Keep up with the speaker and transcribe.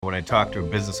When I talk to a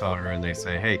business owner and they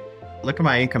say, hey, look at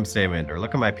my income statement or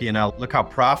look at my P&L, look how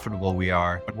profitable we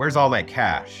are, but where's all my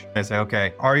cash? I say,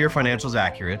 okay, are your financials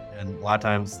accurate? And a lot of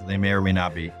times they may or may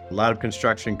not be. A lot of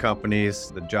construction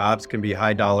companies, the jobs can be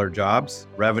high dollar jobs.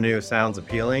 Revenue sounds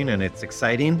appealing and it's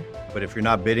exciting, but if you're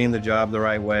not bidding the job the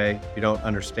right way, if you don't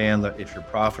understand that if you're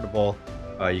profitable,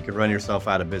 you can run yourself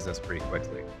out of business pretty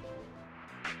quickly.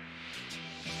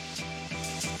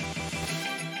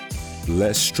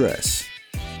 Less stress,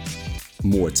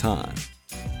 more time,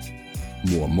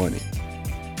 more money.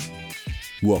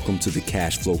 Welcome to the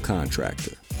Cash Flow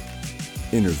Contractor.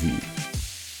 Interview.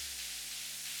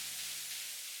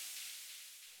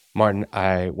 Martin,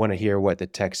 I want to hear what the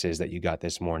text is that you got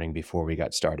this morning before we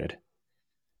got started.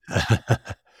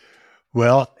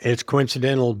 Well, it's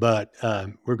coincidental, but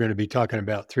we're going to be talking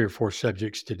about 3 or 4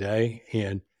 subjects today.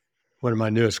 And one of my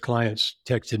newest clients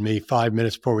texted me 5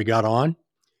 minutes before we got on.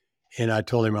 And I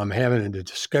told him I'm having a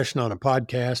discussion on a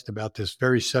podcast about this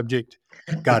very subject.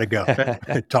 Got to go.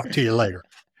 Talk to you later.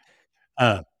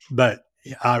 But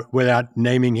without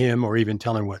naming him or even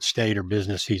telling what state or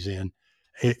business he's in,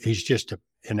 he's just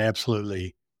an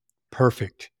absolutely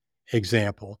perfect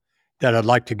example that I'd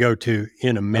like to go to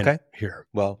in a minute here.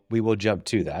 Well, we will jump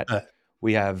to that.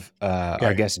 We have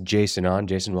our guest Jason on.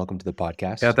 Jason, welcome to the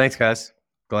podcast. Yeah, thanks, guys.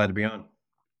 Glad to be on.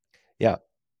 Yeah.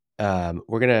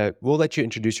 We'll let you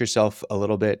introduce yourself a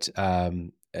little bit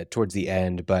towards the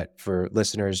end, but for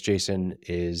listeners, Jason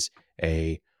is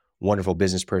a wonderful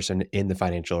business person in the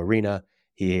financial arena.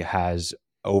 He has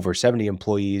over 70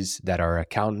 employees that are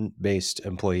accountant-based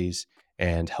employees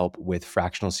and help with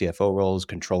fractional CFO roles,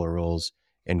 controller roles,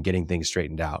 and getting things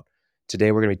straightened out.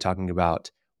 Today, we're going to be talking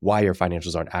about why your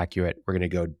financials aren't accurate. We're going to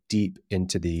go deep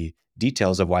into the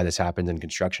details of why this happens in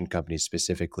construction companies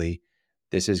specifically.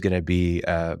 This is going to be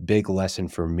a big lesson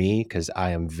for me because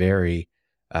I am very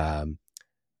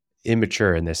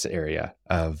immature in this area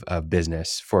of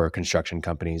business for construction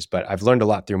companies. But I've learned a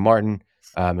lot through Martin.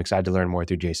 I'm excited to learn more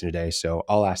through Jason today. So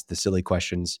I'll ask the silly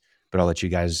questions, but I'll let you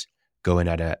guys go in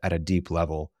at a deep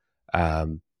level.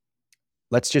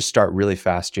 Let's just start really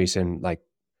fast, Jason. Like,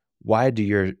 why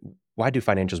do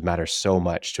financials matter so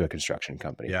much to a construction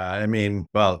company? Yeah, I mean,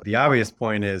 well, the obvious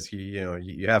point is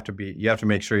you have to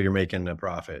make sure you're making a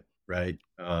profit, right?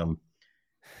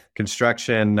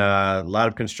 Construction, a lot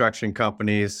of construction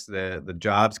companies, the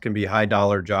jobs can be high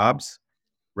dollar jobs.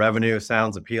 Revenue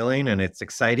sounds appealing and it's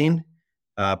exciting,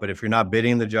 but if you're not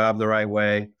bidding the job the right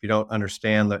way, if you don't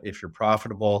understand that if you're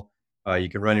profitable, you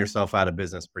can run yourself out of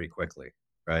business pretty quickly,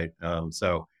 right?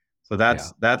 So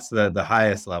that's the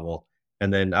highest level.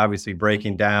 And then obviously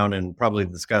breaking down, and probably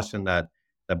the discussion that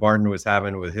Barton was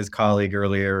having with his colleague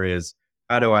earlier is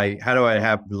how do I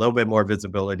have a little bit more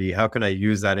visibility? How can I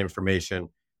use that information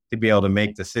to be able to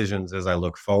make decisions as I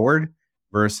look forward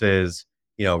versus,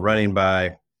 running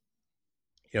by,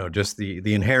 just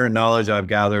the inherent knowledge I've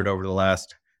gathered over the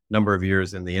last number of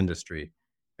years in the industry.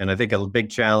 And I think a big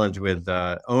challenge with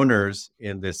owners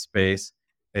in this space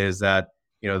is that,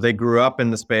 they grew up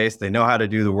in the space, they know how to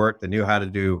do the work, they knew how to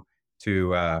do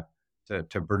to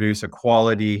produce a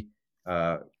quality,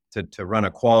 to run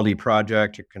a quality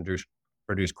project, to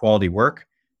produce quality work,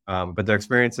 but their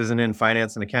experience isn't in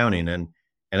finance and accounting. And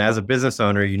as a business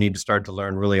owner, you need to start to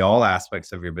learn really all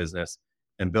aspects of your business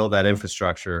and build that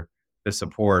infrastructure to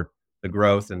support the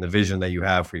growth and the vision that you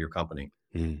have for your company.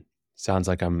 Sounds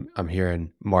like I'm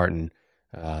hearing Martin.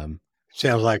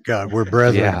 Sounds like we're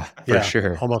brethren. Yeah, for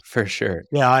sure. Almost. For sure.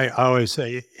 Yeah, I always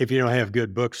say if you don't have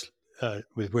good books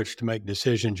with which to make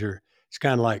decisions, it's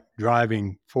kind of like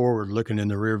driving forward, looking in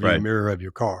the rearview mirror of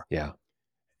your car. Yeah.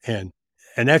 And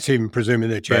that's even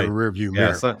presuming that you have a rearview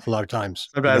mirror. A lot of times.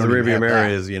 Sometimes the rearview mirror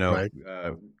is,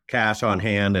 cash on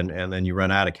hand and then you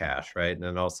run out of cash, right? And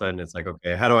then all of a sudden it's like,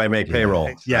 okay, how do I make payroll?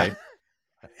 Yeah. Right?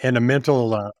 And a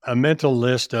mental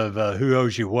list of who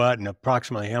owes you what and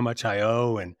approximately how much I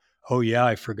owe. And, oh, yeah,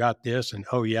 I forgot this. And,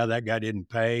 oh, yeah, that guy didn't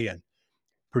pay. And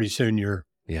pretty soon you're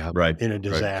in a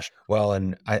disaster. Right. Well,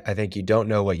 and I think you don't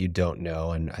know what you don't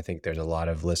know. And I think there's a lot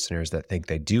of listeners that think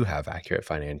they do have accurate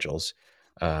financials,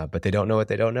 but they don't know what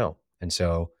they don't know. And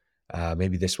so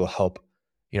maybe this will help.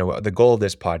 The goal of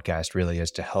this podcast really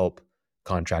is to help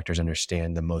contractors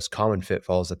understand the most common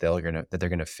pitfalls that they're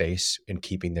gonna face in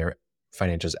keeping their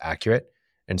financials accurate.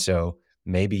 And so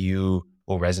maybe you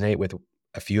will resonate with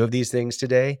a few of these things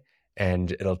today,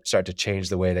 and it'll start to change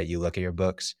the way that you look at your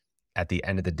books. At the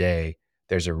end of the day,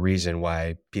 there's a reason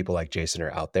why people like Jason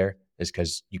are out there, is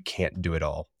because you can't do it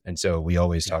all. And so we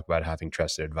always talk about having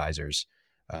trusted advisors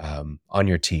on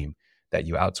your team that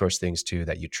you outsource things to,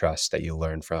 that you trust, that you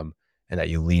learn from, and that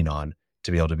you lean on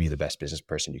to be able to be the best business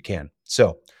person you can.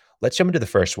 So let's jump into the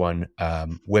first one.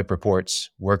 WIP reports,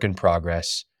 work in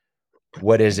progress.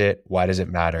 What is it? Why does it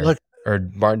matter? Let, Or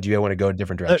Martin, do you want to go a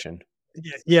different direction?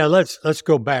 yeah, let's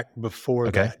go back before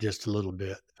Okay. that just a little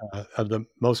bit. Of the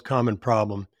most common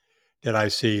problem that I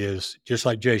see is, just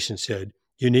like Jason said,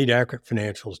 you need accurate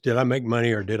financials. Did I make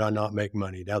money or did I not make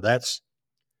money? Now that's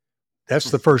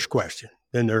the first question.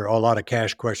 Then there are a lot of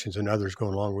cash questions and others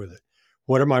going along with it.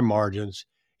 What are my margins?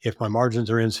 If my margins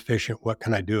are insufficient, what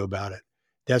can I do about it?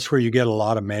 That's where you get a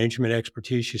lot of management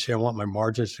expertise. You say, I want my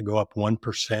margins to go up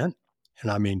 1%.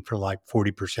 And I mean, from like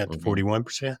 40% to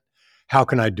 41%. How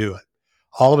can I do it?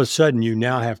 All of a sudden, you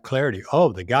now have clarity.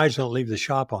 Oh, the guys don't leave the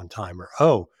shop on time, or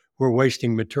oh, we're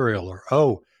wasting material, or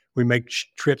oh, we make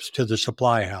trips to the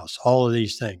supply house, all of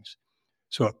these things.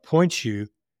 So it points you,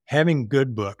 having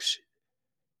good books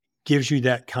gives you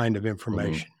that kind of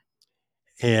information.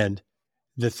 And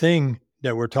the thing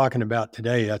that we're talking about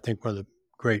today, I think one of the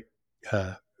great,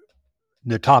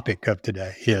 the topic of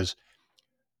today is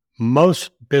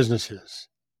most businesses,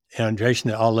 and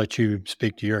Jason, I'll let you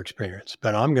speak to your experience,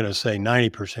 but I'm going to say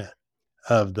 90%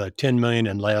 of the 10 million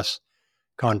and less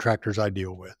contractors I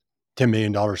deal with, $10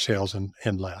 million sales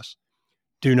and less,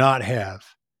 do not have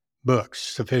books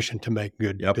sufficient to make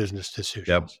good business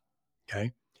decisions.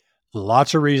 Okay.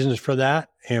 Lots of reasons for that,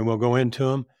 and we'll go into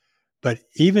them. But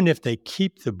even if they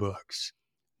keep the books,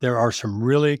 there are some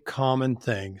really common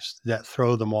things that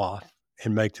throw them off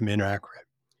and make them inaccurate.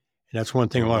 And that's one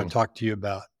thing I want to talk to you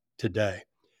about today.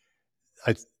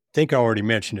 I think I already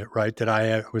mentioned it, right? That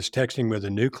I was texting with a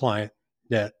new client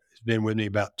that has been with me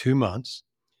about 2 months.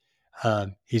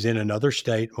 He's in another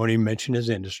state, won't even mention his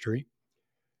industry,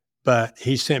 but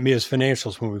he sent me his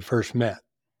financials when we first met.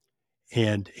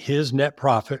 And his net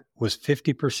profit was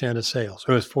 50% of sales.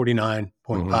 So it was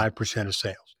 49.5% of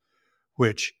sales,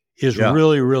 which is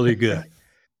really, really good,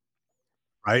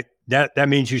 right? That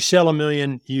means you sell $1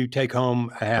 million, you take home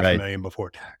 $500,000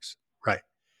 before tax, right?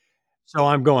 So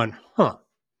I'm going,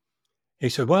 He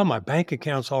said, well, my bank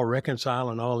account's all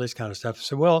reconciled and all this kind of stuff. I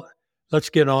said, well, let's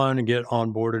get on and get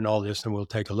on board and all this, and we'll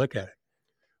take a look at it.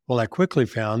 Well, I quickly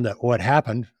found that what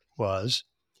happened was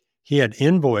he had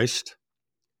invoiced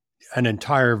an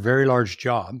entire very large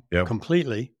job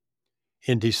completely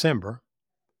in December.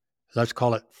 Let's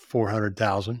call it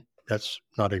 400,000. That's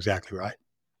not exactly right.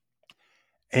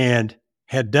 And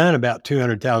had done about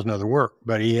 200,000 other work,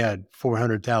 but he had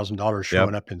 $400,000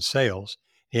 showing up in sales.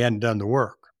 He hadn't done the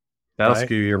work. That'll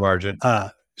skew your margin.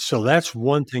 So that's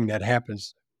one thing that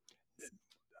happens.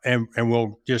 And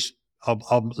we'll just,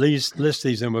 I'll list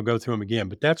these and we'll go through them again.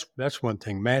 But that's one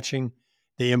thing, matching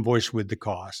the invoice with the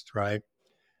cost, right?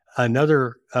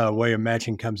 Another way of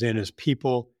matching comes in is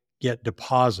people get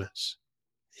deposits,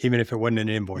 even if it wasn't an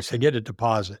invoice. They get a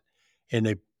deposit and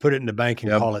they put it in the bank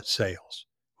and call it sales.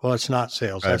 Well, it's not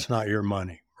sales. That's not your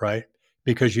money, right?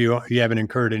 Because you haven't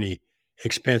incurred any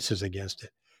expenses against it.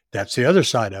 That's the other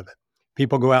side of it.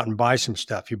 People go out and buy some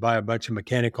stuff. You buy a bunch of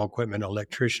mechanical equipment, an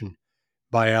electrician,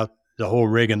 buy out the whole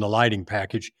rig and the lighting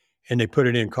package, and they put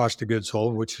it in cost of goods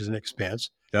sold, which is an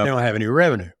expense. They don't have any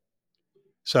revenue.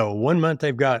 So 1 month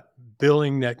they've got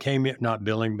billing that came in, not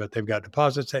billing, but they've got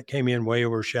deposits that came in way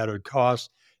overshadowed costs.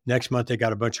 Next month they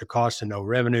got a bunch of costs and no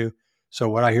revenue. So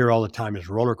what I hear all the time is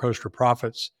roller coaster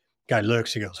profits. Guy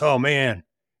looks, he goes, oh man,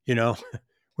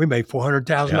 we made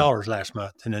 $400,000 last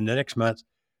month. And then the next month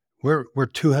we're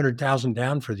 200,000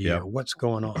 down for the year. What's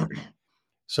going on?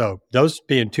 So those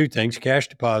being two things: cash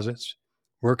deposits,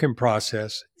 work in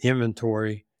process,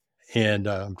 inventory, and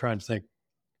I'm trying to think,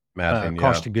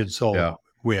 cost of goods sold,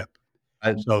 WIP.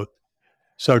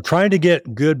 So trying to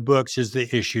get good books is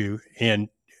the issue. And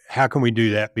how can we do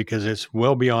that? Because it's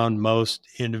well beyond most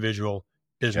individual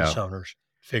business owners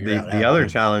figure out. The other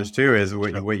challenge too is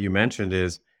what you mentioned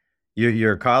is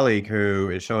your colleague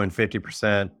who is showing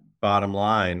 50% bottom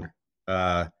line.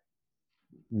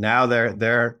 Now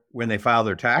they're when they file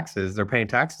their taxes, they're paying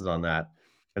taxes on that.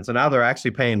 And so now they're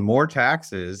actually paying more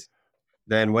taxes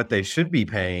than what they should be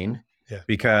paying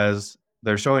because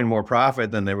they're showing more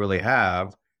profit than they really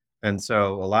have. And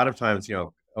so a lot of times,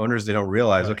 owners, they don't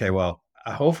realize, okay, well,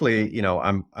 hopefully,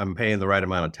 I'm paying the right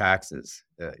amount of taxes,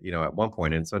 at one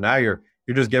point. And so now you're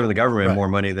just giving the government more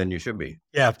money than you should be.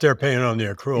 Yeah. If they're paying on the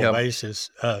accrual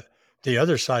basis. The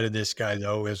other side of this guy,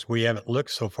 though, is we haven't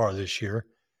looked so far this year,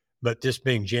 but this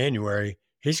being January,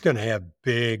 he's going to have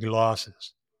big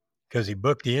losses because he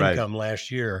booked the income last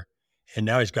year and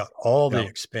now he's got all the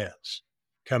expense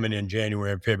coming in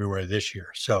January and February this year.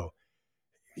 So,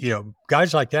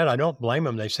 guys like that, I don't blame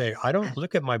them. They say, I don't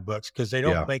look at my books because they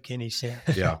don't make any sense.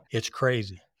 It's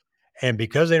crazy. And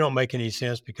because they don't make any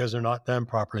sense, because they're not done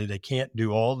properly, they can't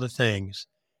do all the things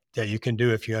that you can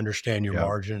do if you understand your Yep.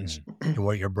 margins and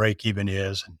what your break even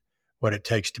is and what it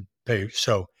takes to pay.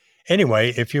 So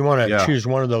anyway, if you want to Yeah. choose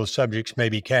one of those subjects,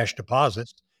 maybe cash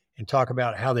deposits, and talk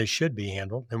about how they should be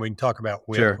handled, and we can talk about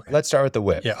WIP. Sure. Let's start with the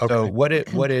WIP. Yeah, okay. So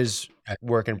what is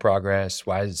work in progress?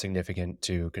 Why is it significant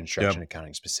to construction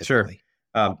accounting specifically?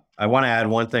 Sure. I want to add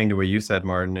one thing to what you said,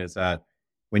 Martin, is that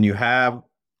when you have,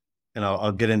 and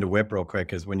I'll get into WIP real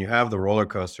quick, is when you have the roller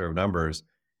coaster of numbers,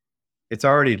 it's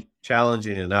already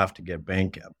challenging enough to get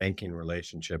a banking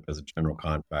relationship as a general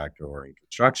contractor or in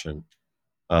construction.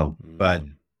 But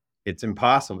it's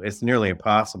impossible. It's nearly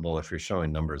impossible if you're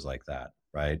showing numbers like that,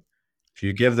 right? If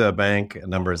you give the bank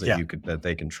numbers that that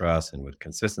they can trust and with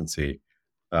consistency,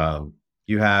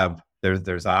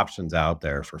 there's options out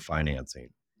there for financing.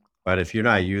 But if you're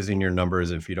not using your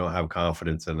numbers, if you don't have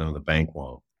confidence in them, the bank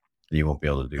won't. You won't be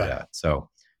able to do that. So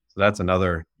that's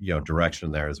another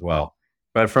direction there as well.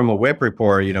 But from a WIP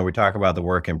report, we talk about the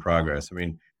work in progress. I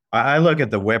mean, I look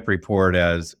at the WIP report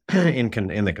as in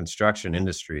the construction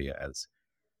industry as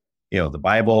the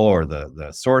Bible or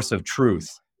the source of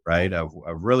truth, right? Of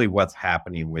really what's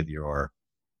happening with your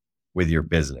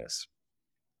business.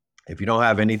 If you don't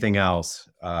have anything else,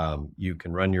 you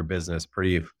can run your business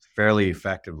fairly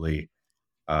effectively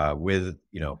with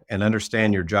and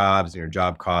understand your jobs and your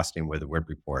job costing with a WIP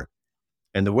report.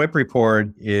 And the WIP report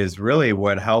is really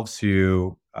what helps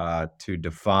you to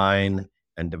define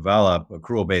and develop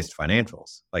accrual-based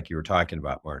financials, like you were talking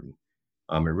about, Martin.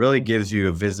 It really gives you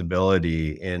a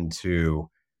visibility into,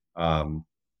 from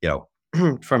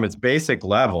its basic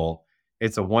level,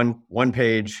 it's a one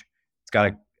page. It's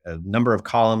got a number of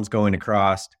columns going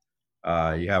across.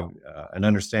 You have an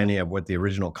understanding of what the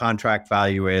original contract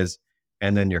value is,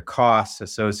 and then your costs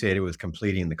associated with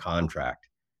completing the contract.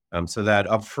 So that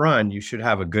upfront, you should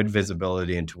have a good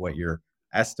visibility into what your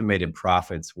estimated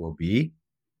profits will be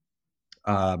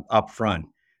upfront.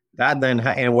 That then,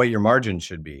 and what your margin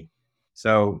should be.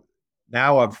 So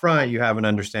now upfront, you have an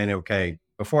understanding, okay,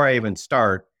 before I even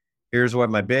start, here's what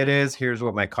my bid is, here's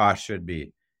what my cost should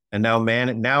be. And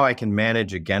now I can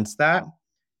manage against that,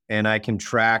 and I can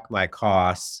track my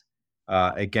costs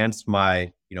against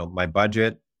my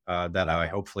budget that I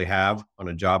hopefully have on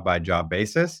a job by job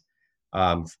basis.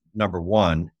 Number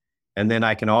one. And then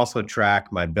I can also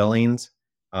track my billings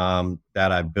that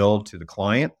I billed to the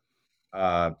client.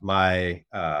 In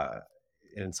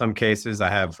some cases,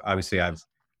 I've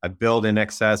billed in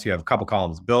excess. You have a couple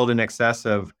columns: billed in excess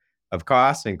of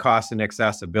costs and costs in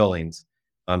excess of billings.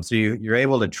 So you're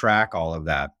able to track all of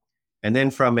that. And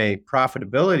then from a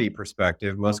profitability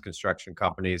perspective, most construction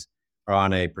companies are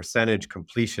on a percentage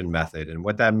completion method. And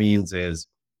what that means is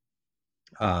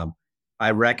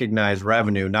I recognize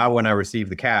revenue not when I receive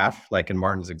the cash, like in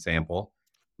Martin's example,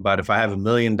 but if I have $1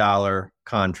 million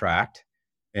contract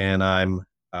and I'm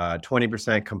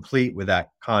 20% complete with that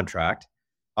contract,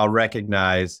 I'll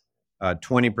recognize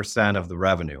 20% of the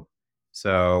revenue.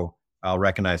 So I'll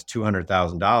recognize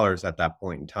 $200,000 at that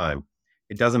point in time.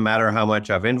 It doesn't matter how much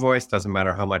I've invoiced, doesn't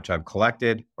matter how much I've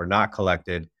collected or not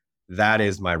collected. That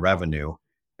is my revenue.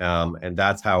 And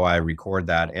that's how I record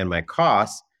that. And my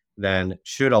costs then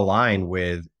should align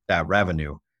with that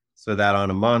revenue. So that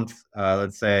on a month,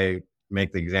 let's say,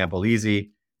 make the example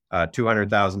easy,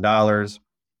 $200,000,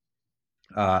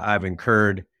 I've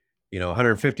incurred,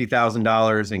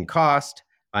 $150,000 in cost.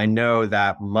 I know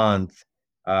that month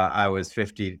I was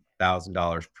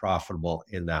 $50,000 profitable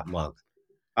in that month.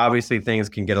 Obviously, things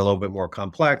can get a little bit more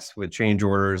complex with change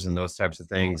orders and those types of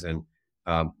things,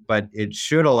 but it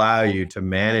should allow you to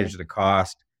manage the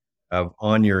cost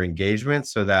on your engagement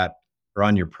or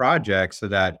on your project, so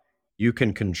that you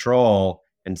can control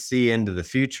and see into the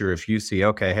future. If you see,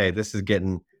 okay, hey, this is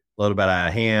getting a little bit out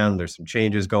of hand, there's some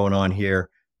changes going on here,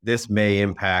 this may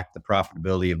impact the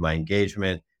profitability of my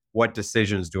engagement. What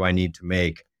decisions do I need to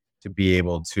make to be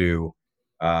able to,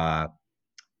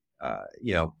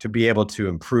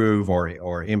 improve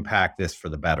or impact this for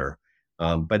the better?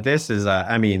 But this is,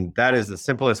 that is the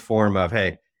simplest form of,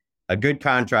 hey, a good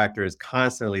contractor is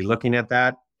constantly looking at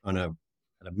that on at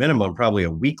a minimum, probably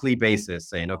a weekly basis,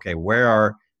 saying, okay, where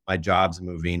are my jobs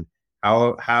moving?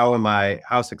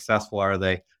 How successful are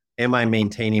they? Am I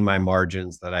maintaining my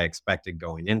margins that I expected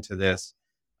going into this?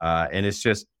 And it's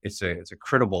a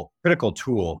critical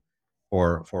tool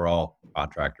for all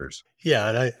contractors. Yeah,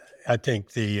 and I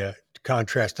think the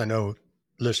contrast, I know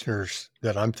listeners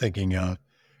that I'm thinking of,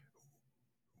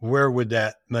 where would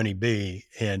that money be?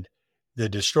 And the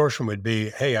distortion would be,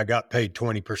 hey, I got paid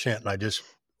 20%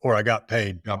 or I got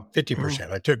paid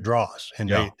 50%. I took draws and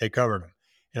they covered them,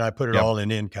 and I put it all in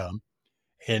income.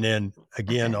 And then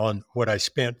again, on what I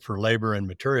spent for labor and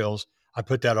materials, I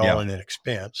put that all Yeah. in an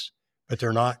expense, but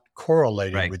they're not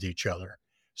correlated Right. with each other.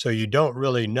 So you don't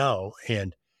really know.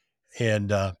 And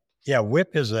yeah,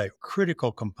 WIP is a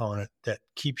critical component that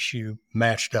keeps you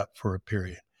matched up for a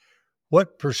period.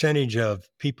 What percentage of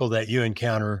people that you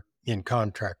encounter in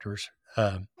contractors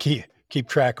keep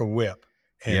track of WIP?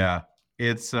 And Yeah.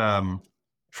 It's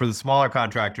for the smaller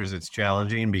contractors, it's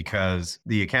challenging because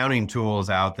the accounting tools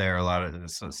out there,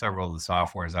 several of the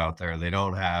softwares out there,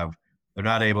 they're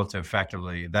not able to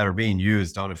effectively, that are being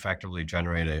used, don't effectively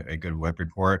generate a good WIP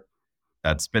report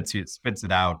that spits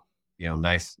it out,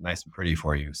 nice and pretty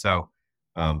for you. So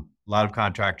a lot of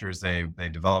contractors, they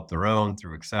develop their own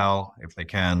through Excel if they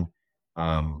can.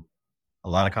 A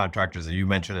lot of contractors that you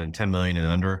mentioned in 10 million and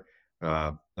under,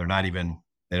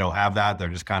 they don't have that. They're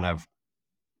just kind of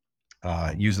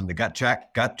using the gut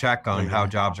check on how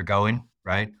jobs are going,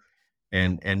 right?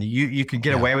 And you can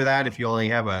get away with that if you only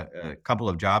have a couple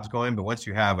of jobs going, but once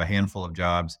you have a handful of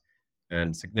jobs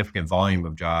and significant volume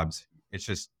of jobs,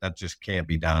 that just can't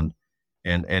be done.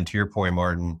 And to your point,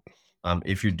 Martin,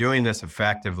 if you're doing this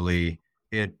effectively,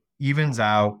 it evens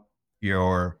out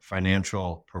your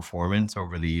financial performance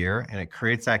over the year, and it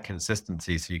creates that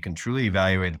consistency so you can truly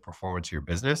evaluate the performance of your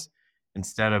business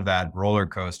instead of that roller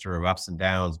coaster of ups and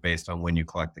downs based on when you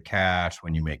collect the cash,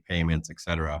 when you make payments, et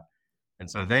cetera. And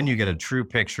so then you get a true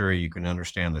picture. You can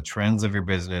understand the trends of your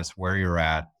business, where you're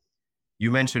at.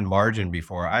 You mentioned margin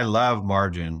before. I love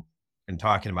margin and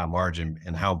talking about margin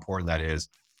and how important that is.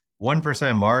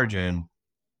 1% margin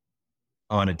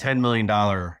on a $10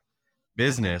 million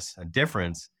business, a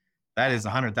difference, that is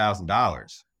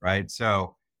 $100,000, right?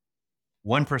 So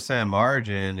 1%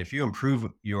 margin, if you improve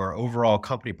your overall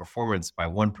company performance by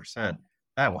 1%,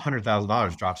 that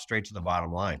 $100,000 drops straight to the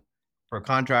bottom line. For a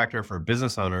contractor, for a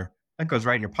business owner, that goes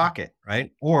right in your pocket,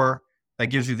 right? Or that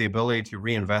gives you the ability to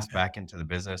reinvest back into the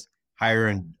business, hire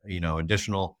an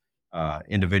additional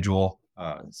individual,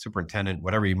 superintendent,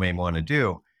 whatever you may want to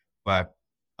do. But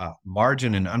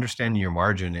margin and understanding your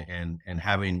margin and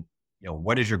having,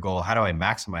 what is your goal? How do I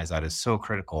maximize that is so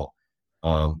critical.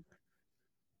 A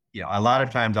lot of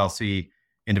times I'll see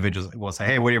individuals will say,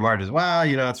 "Hey, what are your margins?" Well,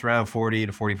 it's around 40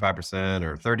 to 45%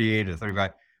 or 38 to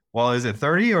 35. Well, is it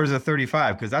 30 or is it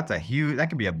 35? Because that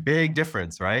could be a big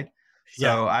difference, right?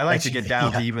 yeah, So I like to get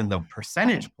down to yeah. even the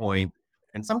percentage point,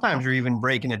 and sometimes you're even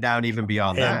breaking it down even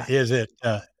beyond And that. is it?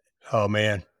 Oh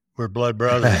man, we're blood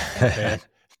brothers, man.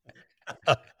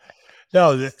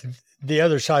 No, the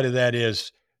other side of that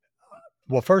is,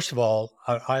 well, first of all,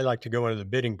 I like to go into the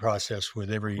bidding process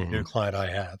with every new Mhm. client I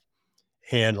have.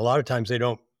 And a lot of times they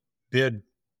don't bid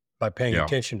by paying Yeah.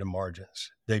 attention to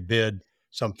margins. They bid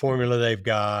some formula they've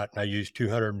got, and I use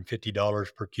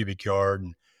 $250 per cubic yard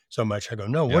and so much. I go,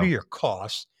 no, what are Yeah. your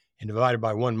costs? And divided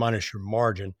by 1 minus your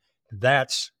margin,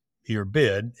 that's your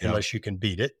bid, Yeah. unless you can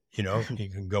beat it, you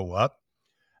can go up.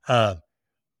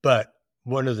 But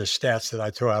one of the stats that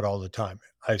I throw out all the time,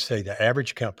 I say the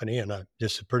average company, and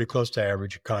this is pretty close to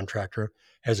average contractor,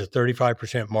 has a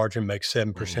 35% margin, makes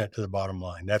 7% to the bottom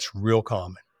line. That's real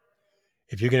common.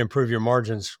 If you can improve your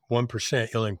margins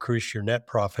 1%, you'll increase your net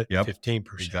profit Yep.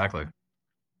 15%. Exactly.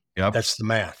 Yep. That's the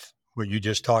math, what you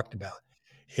just talked about.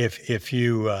 If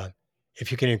you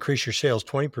can increase your sales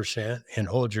 20% and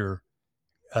hold your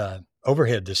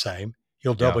overhead the same,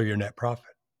 you'll double Yeah. your net profit.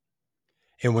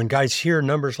 And when guys hear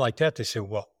numbers like that, they say,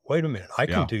 well, wait a minute, I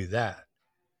can Yeah. do that.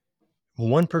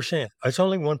 1%. It's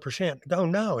only 1%.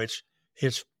 No, it's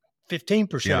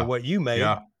 15% of Yeah. what you made,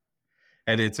 Yeah.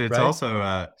 And it's right?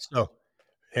 also So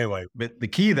anyway, but the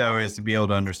key though is to be able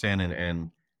to understand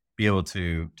and be able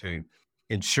to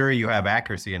ensure you have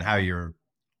accuracy in how you're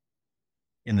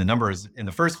in the numbers in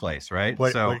the first place, right?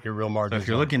 what your real So if margins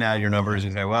you're are. looking at your numbers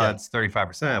and say, well, Yeah. it's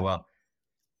 35%, well,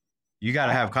 you got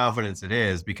to have confidence it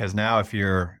is, because now if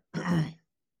you're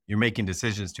you're making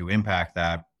decisions to impact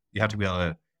that, you have to be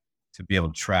able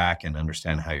to track and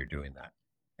understand how you're doing that.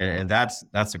 And that's the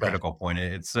Right. critical point.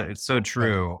 It's so Right.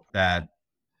 true that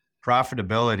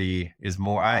profitability is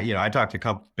more. I talk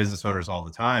to business owners all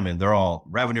the time, and they're all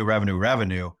revenue, revenue,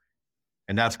 revenue,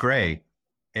 and that's great.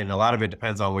 And a lot of it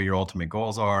depends on what your ultimate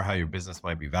goals are, how your business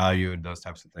might be valued, those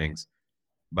types of things.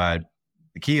 But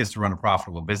the key is to run a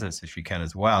profitable business if you can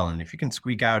as well. And if you can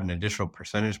squeak out an additional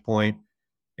percentage point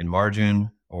in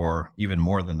margin, or even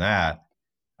more than that,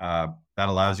 that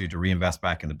allows you to reinvest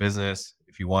back in the business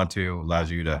if you want to. Allows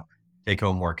you to take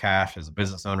home more cash as a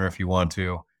business owner if you want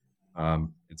to.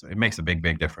 It makes a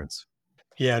big difference.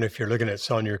 Yeah. And if you're looking at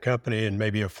selling your company and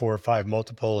maybe a 4 or 5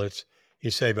 multiple,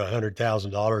 you save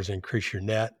 $100,000, increase your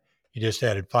net. You just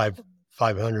added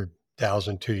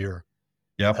 500,000 to your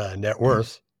Yep. net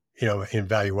worth. in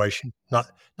valuation.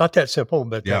 Not that simple,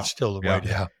 but Yeah. that's still the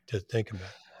Yeah. way to think about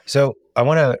it. So I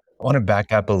want to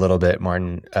back up a little bit,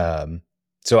 Martin.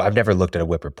 So I've never looked at a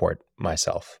WIP report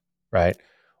myself, right?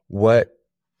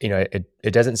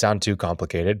 It doesn't sound too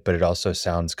complicated, but it also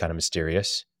sounds kind of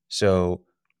mysterious. So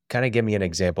kind of give me an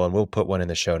example, and we'll put one in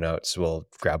the show notes. We'll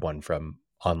grab one from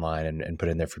online and put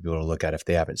it in there for people to look at if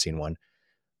they haven't seen one.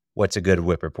 What's a good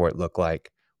WIP report look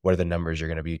like? What are the numbers you're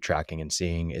going to be tracking and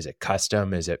seeing? Is it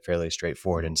custom? Is it fairly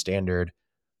straightforward and standard?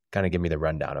 Kind of give me the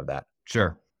rundown of that.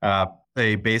 Sure. A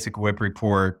basic WIP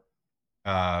report.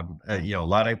 A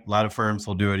lot of firms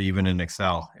will do it even in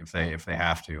Excel if they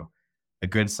have to. A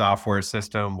good software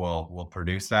system will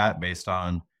produce that based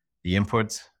on the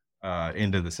inputs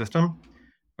into the system.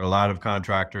 But a lot of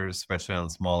contractors, especially on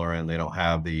the smaller end, they don't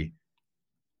have the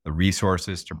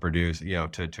resources to produce,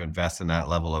 to invest in that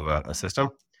level of a system.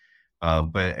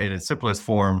 But in its simplest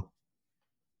form,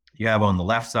 you have on the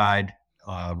left side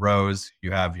rows,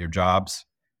 you have your jobs.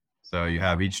 So you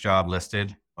have each job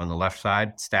listed on the left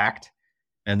side, stacked.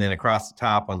 And then across the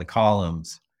top on the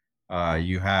columns,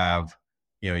 you have,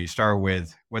 you start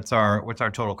with what's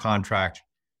our total contract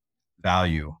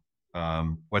value?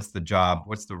 What's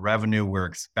the revenue we're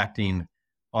expecting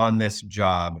on this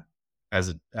job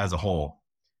as a whole?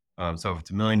 So if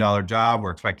it's $1 million job,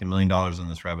 we're expecting $1 million on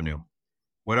this revenue.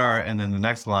 And then the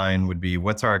next line would be,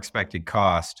 what's our expected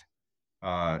cost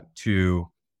to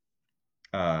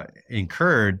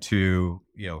incurred to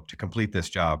complete this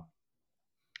job?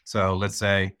 So let's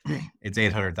say it's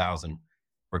 800,000.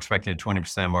 We're expecting a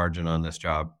 20% margin on this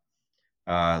job.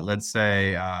 Let's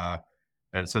say,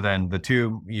 and so then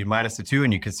you minus the 2,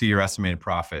 and you can see your estimated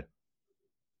profit.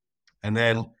 And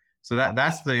then, so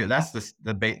that's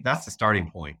the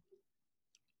starting point.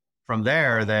 From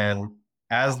there, then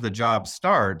as the job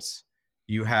starts,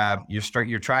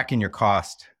 you're tracking your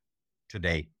cost to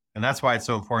date. And that's why it's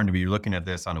so important to be looking at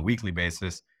this on a weekly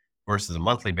basis versus a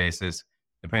monthly basis,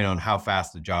 depending on how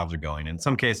fast the jobs are going. In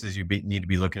some cases, need to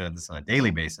be looking at this on a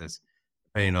daily basis,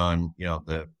 depending on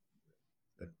the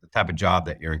type of job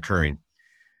that you're incurring.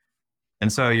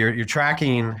 And so you're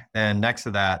tracking, and next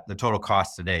to that, the total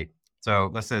cost to date. So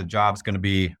let's say the job's going to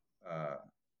be a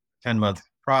 10-month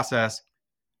process.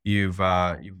 You're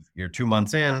 2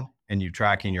 months in, and you're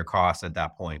tracking your costs at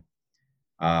that point.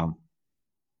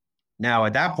 Now,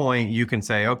 at that point, you can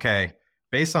say, okay,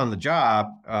 based on the job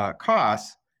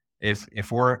costs,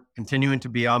 if we're continuing to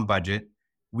be on budget,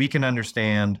 we can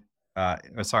understand,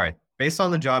 based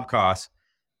on the job costs,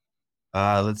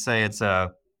 let's say it's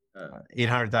a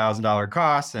 $800,000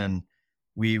 cost, and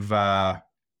we've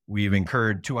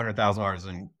incurred $200,000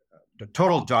 in the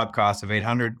total job cost of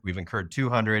 800. We've incurred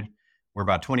 200. We're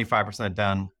about 25%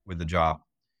 done with the job,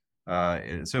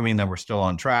 assuming that we're still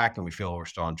on track, and we feel we're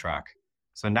still on track.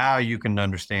 So now you can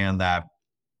understand that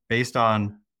based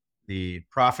on the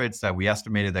profits that we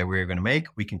estimated that we were going to make,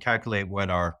 we can calculate what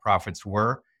our profits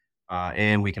were,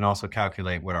 and we can also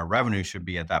calculate what our revenue should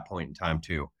be at that point in time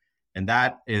too. And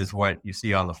that is what you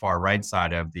see on the far right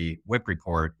side of the WIP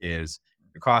report is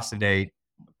your cost to date,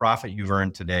 the profit you've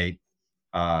earned to date,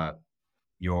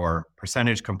 your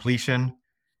percentage completion,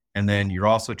 and then you're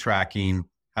also tracking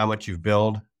how much you've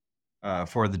billed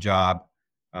for the job,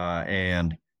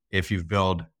 and if you've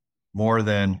billed more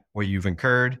than what you've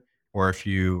incurred, or if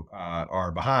you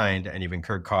are behind and you've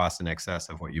incurred costs in excess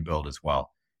of what you billed as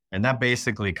well. And that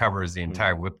basically covers the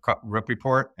entire WIP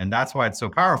report. And that's why it's so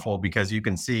powerful, because you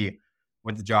can see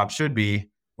what the job should be,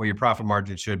 what your profit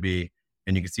margin should be,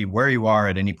 and you can see where you are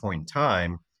at any point in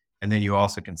time. And then you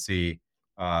also can see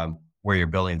where your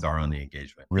billings are on the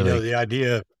engagement. Really, the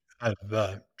idea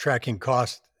of tracking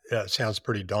costs sounds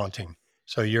pretty daunting.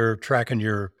 So you're tracking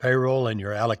your payroll and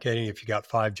you're allocating, if you got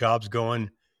 5 jobs going,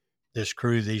 this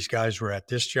crew, these guys were at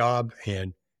this job,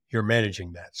 and you're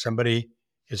managing that. Somebody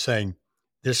is saying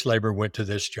this labor went to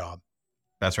this job.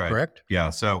 That's right. Correct? Yeah.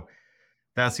 So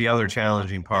that's the other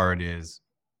challenging part is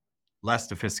less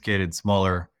sophisticated,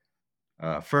 smaller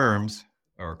firms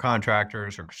or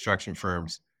contractors or construction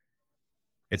firms.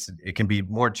 It can be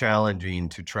more challenging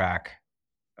to track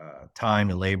time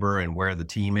and labor and where the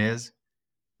team is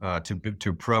to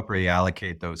appropriately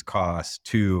allocate those costs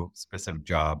to specific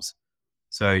jobs.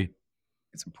 So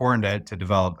it's important to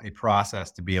develop a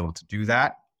process to be able to do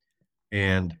that.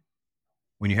 And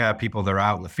when you have people that are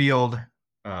out in the field,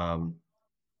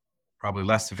 probably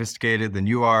less sophisticated than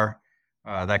you are,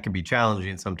 that can be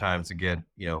challenging sometimes to get,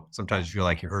 sometimes you feel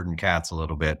like you're herding cats a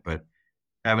little bit, but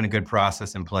having a good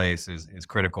process in place is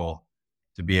critical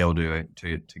to be able to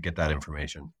get that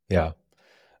information. Yeah.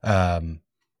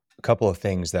 a couple of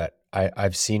things that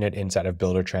I've seen it inside of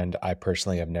Buildertrend. I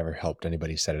personally have never helped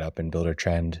anybody set it up in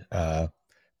Buildertrend,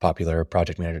 popular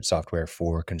project management software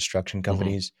for construction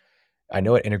companies. I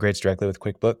know it integrates directly with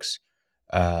QuickBooks.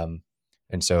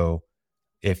 And so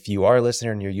if you are a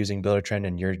listener and you're using Buildertrend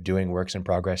and you're doing works in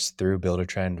progress through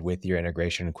Buildertrend with your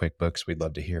integration in QuickBooks, we'd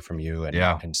love to hear from you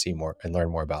and see more and learn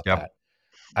more about that.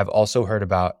 I've also heard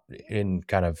about, in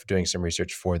kind of doing some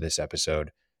research for this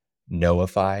episode,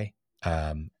 Notify.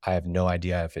 I have no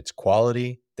idea if it's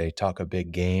quality. They talk a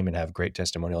big game and have great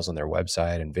testimonials on their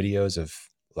website and videos of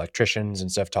electricians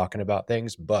and stuff talking about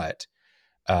things, but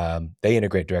they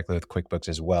integrate directly with QuickBooks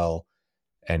as well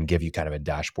and give you kind of a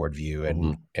dashboard view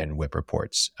and whip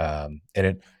reports. And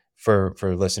it, for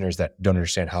listeners that don't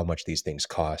understand how much these things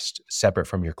cost, separate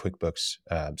from your QuickBooks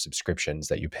subscriptions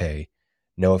that you pay,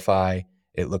 Notify,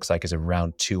 it looks like is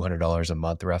around $200 a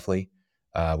month roughly,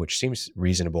 which seems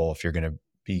reasonable if you're going to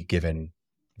be given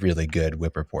really good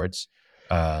whip reports.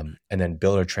 And then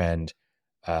Buildertrend,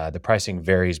 the pricing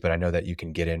varies, but I know that you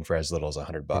can get in for as little as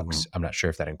 $100. I'm not sure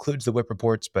if that includes the whip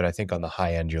reports, but I think on the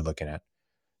high end, you're looking at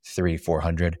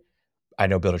 $300-$400. I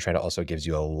know Buildertrend also gives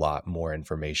you a lot more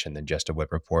information than just a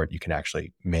whip report. You can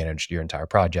actually manage your entire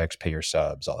projects, pay your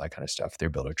subs, all that kind of stuff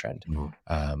through Buildertrend.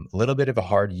 A little bit of a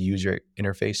hard user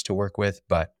interface to work with,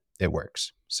 but it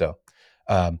works. So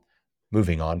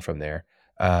moving on from there,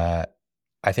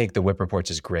 I think the whip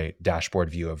reports is great. Dashboard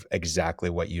view of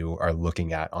exactly what you are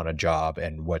looking at on a job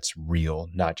and what's real,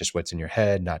 not just what's in your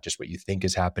head, not just what you think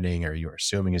is happening or you're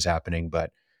assuming is happening,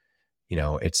 but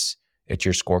it's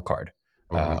your scorecard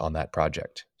on that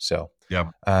project. So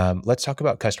let's talk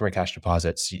about customer cash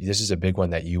deposits. This is a big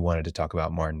one that you wanted to talk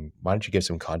about, Martin. Why don't you give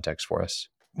some context for us?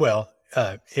 Well,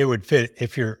 it would fit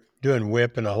if you're doing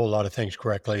WIP and a whole lot of things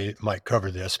correctly, it might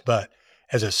cover this, but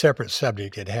as a separate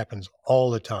subject, it happens all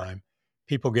the time.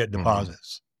 People get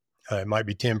deposits. It might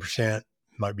be 10%,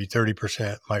 might be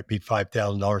 30%, might be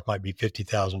 $5,000, might be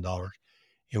 $50,000.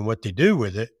 And what they do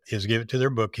with it is give it to their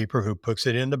bookkeeper, who puts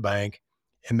it in the bank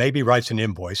and maybe writes an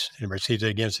invoice and receives it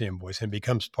against the invoice and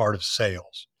becomes part of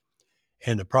sales.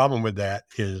 And the problem with that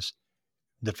is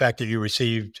the fact that you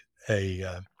received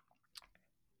a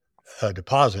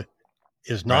deposit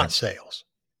is not sales.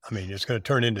 I mean, it's going to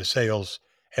turn into sales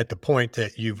at the point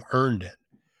that you've earned it.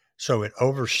 So it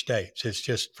overstates. It's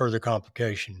just further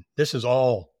complication. This is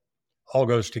all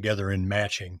goes together in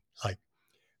matching.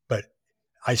 But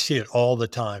I see it all the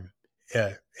time.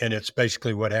 And it's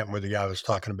basically what happened with the guy I was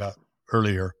talking about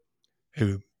earlier,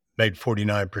 who made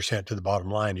 49% to the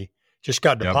bottom line. He just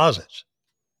got deposits,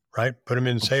 right? Put them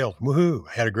in sales. Woohoo!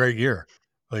 Had a great year.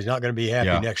 Well, he's not going to be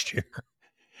happy next year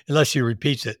unless he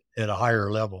repeats it at a higher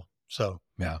level. So,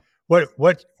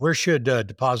 where should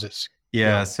deposits?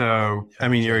 So I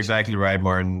mean, you're exactly right,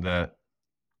 Martin. That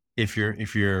if you're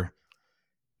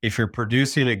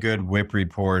producing a good WIP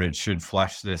report, it should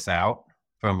flesh this out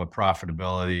from a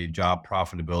job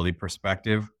profitability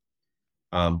perspective.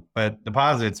 But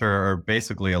deposits are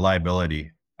basically a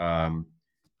liability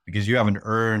because you haven't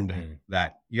earned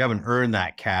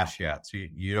that cash yet. So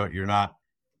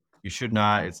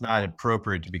it's not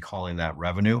appropriate to be calling that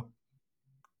revenue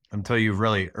until you've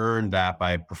really earned that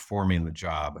by performing the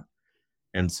job.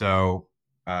 And so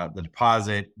the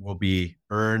deposit will be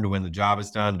earned when the job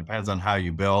is done. It depends on how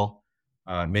you bill.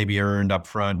 Maybe earned up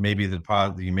front, maybe the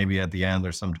deposit, maybe at the end,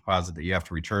 there's some deposit that you have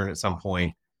to return at some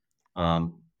point.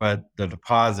 But the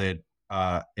deposit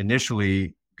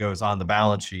initially goes on the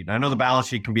balance sheet. And I know the balance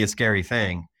sheet can be a scary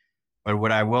thing, but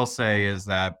what I will say is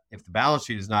that if the balance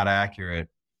sheet is not accurate,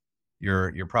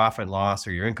 your profit and loss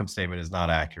or your income statement is not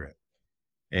accurate.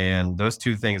 And those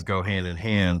two things go hand in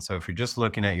hand. So if you're just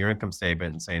looking at your income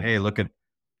statement and saying, "Hey, look at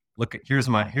here's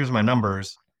my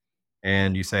numbers,"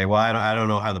 and you say, "Well, I don't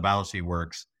know how the balance sheet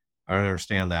works. I don't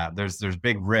understand that." There's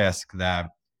big risk that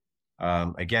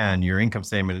again, your income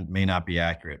statement may not be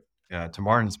accurate. To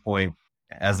Martin's point,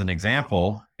 as an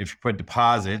example, if you put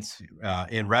deposits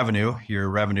in revenue, your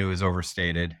revenue is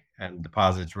overstated, and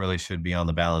deposits really should be on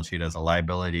the balance sheet as a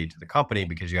liability to the company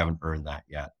because you haven't earned that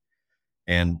yet.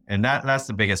 And that's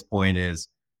the biggest point is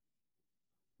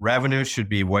revenue should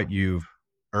be what you've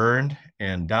earned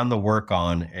and done the work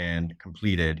on and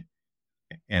completed.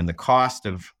 And the cost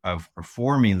of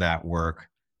performing that work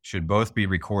should both be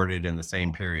recorded in the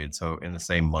same period, so in the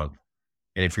same month.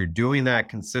 And if you're doing that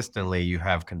consistently, you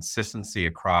have consistency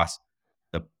across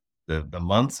the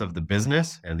months of the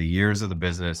business and the years of the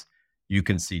business. You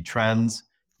can see trends.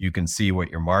 You can see what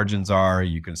your margins are.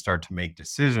 You can start to make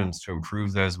decisions to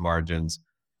improve those margins.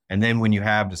 And then when you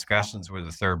have discussions with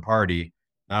a third party,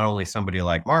 not only somebody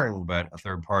like Martin, but a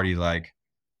third party like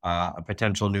a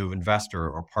potential new investor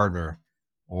or partner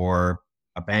or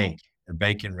a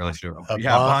banking relationship, A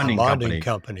bonding bonding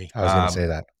company. company. I was going to Um, say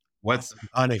that. what's the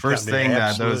Bonding first company, thing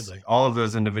that absolutely. all of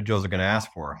those individuals are going to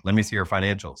ask for? Let me see your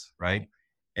financials, right?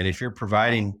 And if you're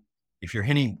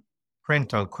hitting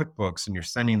print on QuickBooks and you're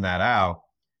sending that out,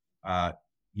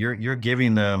 you're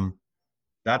giving them,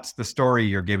 that's the story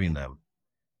you're giving them.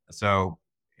 So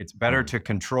it's better to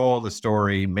control the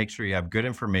story, make sure you have good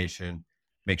information,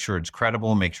 make sure it's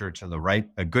credible, make sure it's in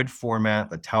a good format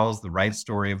that tells the right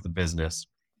story of the business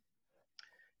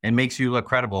and makes you look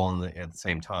credible at the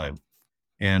same time.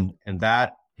 And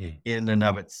that in and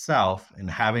of itself, and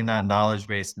having that knowledge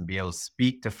base and be able to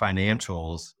speak to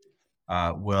financials,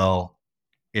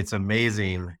 it's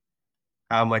amazing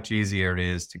how much easier it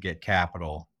is to get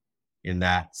capital in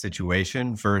that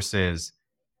situation versus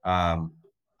I'm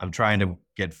trying to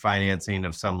get financing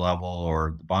of some level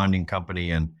or the bonding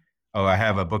company, and I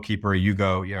have a bookkeeper. You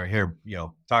go, here,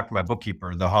 talk to my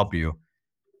bookkeeper. They'll help you.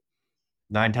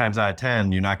 9 times out of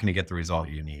 10, you're not going to get the result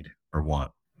you need or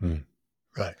want.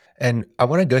 Right. And I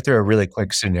want to go through a really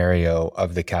quick scenario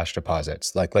of the cash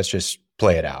deposits. Like, let's just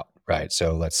play it out, right?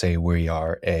 So let's say we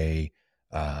are a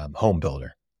home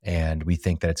builder and we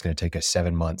think that it's going to take us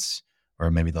 7 months,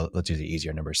 or maybe let's use the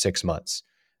easier number, 6 months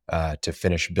to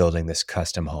finish building this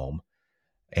custom home.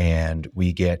 And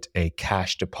we get a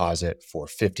cash deposit for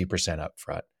 50%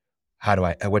 upfront.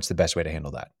 What's the best way to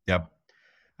handle that? Yep.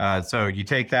 So you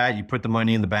take that, you put the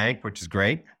money in the bank, which is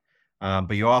great.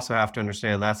 But you also have to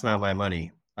understand that's not my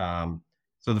money.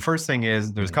 So the first thing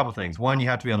is there's a couple of things. One, you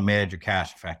have to be able to manage your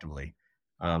cash effectively.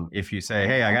 If you say,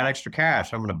 hey, I got extra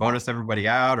cash, I'm going to bonus everybody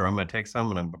out, or I'm going to take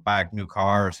some and buy a new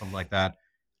car or something like that.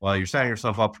 Well, you're setting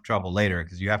yourself up for trouble later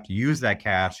because you have to use that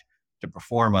cash to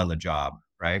perform on the job,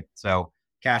 right? So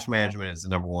cash management is the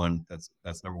number one.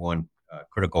 That's number one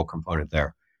critical component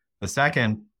there. The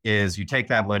second is you take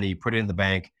that money, you put it in the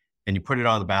bank, and you put it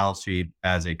on the balance sheet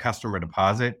as a customer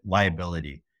deposit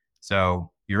liability.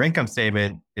 So your income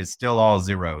statement is still all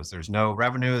zeros. There's no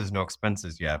revenue, there's no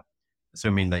expenses yet,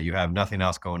 assuming that you have nothing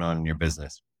else going on in your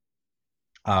business.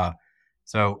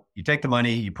 So you take the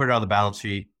money, you put it on the balance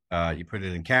sheet, you put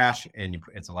it in cash, and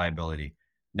it's a liability.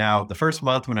 Now, the first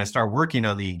month when I start working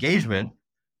on the engagement,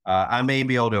 I may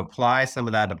be able to apply some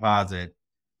of that deposit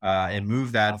and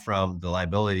move that from the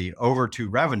liability over to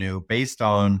revenue based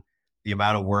on the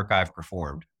amount of work I've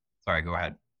performed. Sorry, go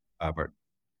ahead, Bert.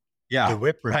 Yeah. The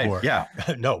WIP Right. report. Yeah.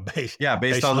 No, based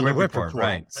on the WIP report.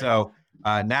 Right. So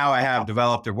now I have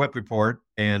developed a WIP report,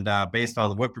 and based on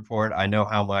the WIP report, I know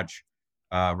how much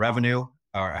revenue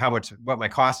or what my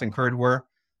costs incurred were.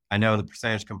 I know the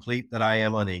percentage complete that I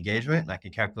am on the engagement, and I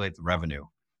can calculate the revenue.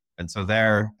 And so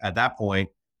at that point,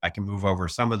 I can move over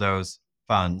some of those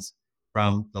funds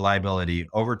from the liability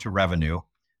over to revenue.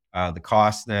 The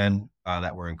costs then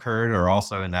that were incurred are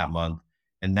also in that month.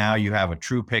 And now you have a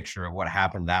true picture of what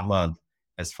happened that month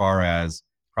as far as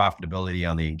profitability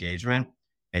on the engagement.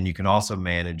 And you can also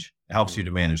it helps you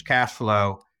to manage cash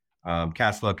flow.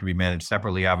 Cash flow can be managed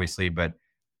separately, obviously, but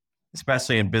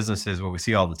especially in businesses, what we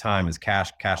see all the time is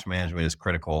cash management is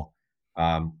critical.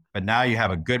 But now you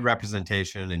have a good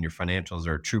representation and your financials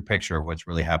are a true picture of what's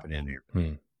really happening here.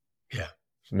 Yeah.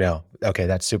 No. Okay.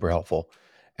 That's super helpful.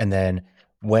 And then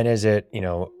when is it,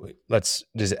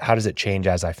 how does it change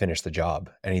as I finish the job?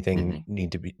 Anything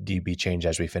need to be changed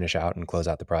as we finish out and close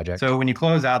out the project? So when you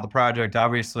close out the project,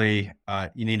 obviously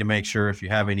you need to make sure if you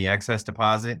have any excess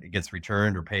deposit, it gets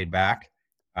returned or paid back.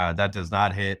 That does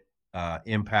not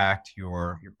impact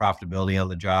your profitability on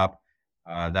the job.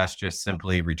 That's just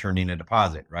simply returning a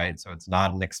deposit, right? So it's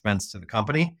not an expense to the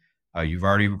company. You've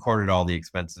already recorded all the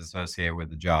expenses associated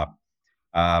with the job.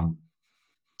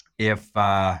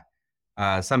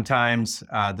 Sometimes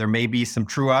there may be some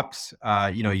true ups.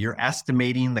 You're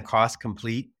estimating the cost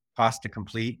to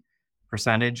complete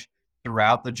percentage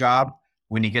throughout the job.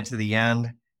 When you get to the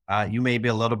end, you may be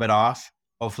a little bit off.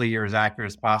 Hopefully you're as accurate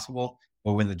as possible.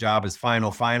 But when the job is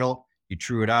final, you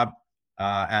true it up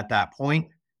at that point.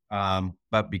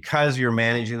 But because you're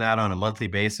managing that on a monthly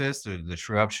basis, the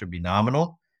true up should be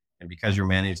nominal. And because you're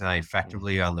managing that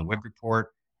effectively on the WIP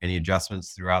report, any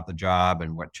adjustments throughout the job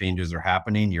and what changes are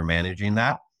happening, you're managing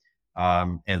that.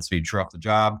 And so you true up the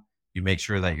job, you make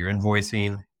sure that your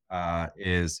invoicing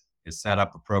is set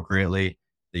up appropriately,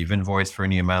 that you've invoiced for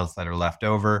any amounts that are left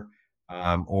over,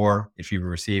 or if you've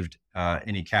received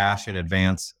any cash in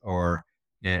advance or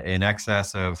in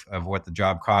excess of what the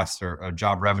job costs or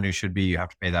job revenue should be, you have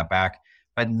to pay that back.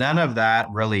 But none of that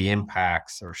really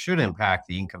impacts or should impact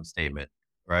the income statement,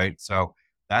 right? So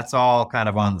that's all kind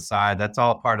of on the side. That's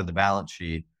all part of the balance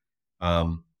sheet.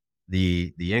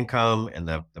 The income and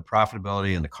the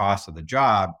profitability and the cost of the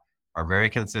job are very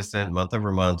consistent month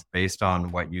over month based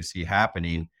on what you see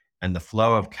happening. And the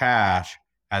flow of cash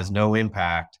has no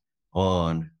impact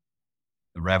on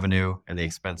the revenue and the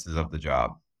expenses of the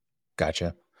job.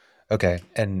 Gotcha. Okay.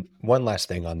 And one last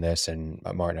thing on this, and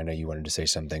Martin, I know you wanted to say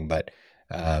something, but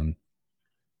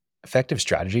effective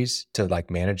strategies to like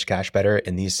manage cash better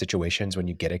in these situations when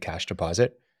you get a cash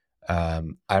deposit.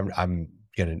 I'm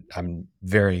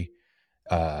very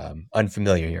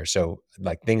unfamiliar here. So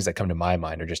like things that come to my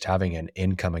mind are just having an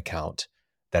income account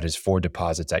that is for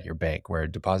deposits at your bank, where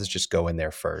deposits just go in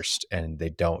there first and they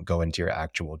don't go into your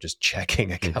actual just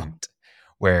checking account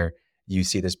where you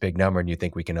see this big number and you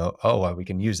think we can, well, we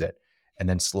can use it. And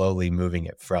then slowly moving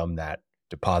it from that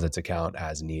deposits account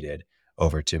as needed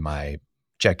over to my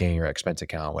checking or expense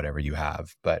account, whatever you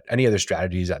have. But any other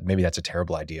strategies that maybe that's a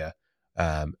terrible idea?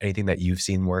 Anything that you've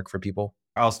seen work for people?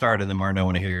 I'll start, and then Martin, I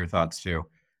want to hear your thoughts too.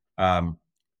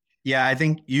 Yeah, I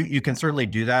think you can certainly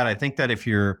do that. I think that if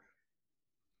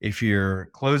you're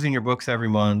closing your books every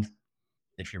month,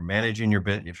 if you're managing your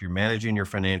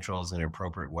financials in an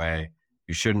appropriate way,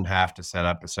 you shouldn't have to set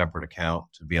up a separate account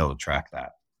to be able to track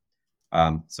that.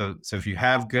 So if you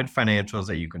have good financials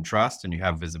that you can trust and you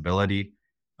have visibility,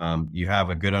 you have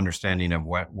a good understanding of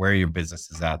where your business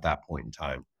is at that point in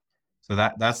time. So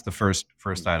that's the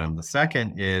first item. The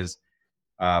second is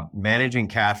managing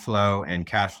cash flow, and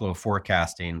cash flow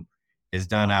forecasting is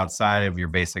done outside of your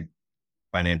basic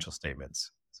financial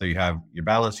statements. So you have your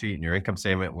balance sheet and your income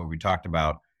statement, what we talked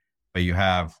about, but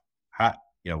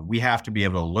we have to be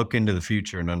able to look into the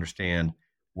future and understand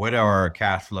what are our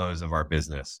cash flows of our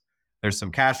business. There's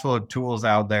some cash flow tools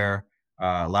out there.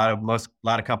 Most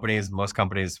companies,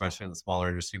 especially in the smaller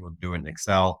industry, will do it in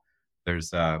Excel.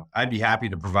 I'd be happy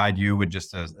to provide you with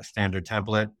just a standard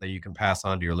template that you can pass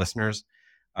on to your listeners.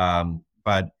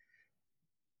 But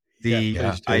the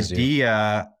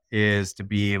idea is to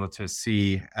be able to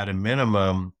see at a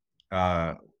minimum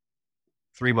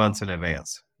 3 months in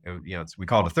advance. We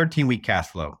call it a 13-week cash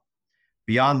flow.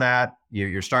 Beyond that,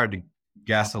 you're starting to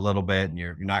guess a little bit, and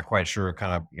you're not quite sure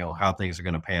kind of how things are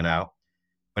going to pan out.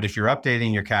 But if you're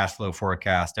updating your cash flow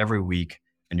forecast every week,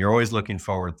 and you're always looking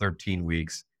forward 13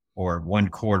 weeks or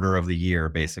 1/4 of the year,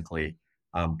 basically,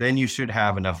 then you should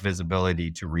have enough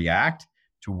visibility to react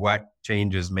to what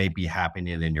changes may be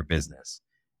happening in your business.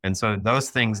 And so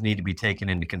those things need to be taken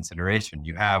into consideration.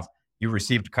 You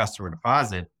received a customer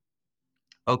deposit.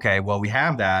 Okay, well, we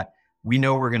have that. We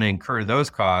know we're going to incur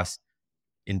those costs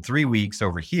in 3 weeks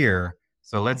over here.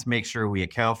 So let's make sure we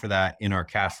account for that in our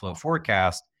cash flow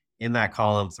forecast in that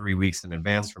column 3 weeks in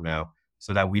advance from now,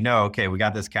 so that we know, okay, we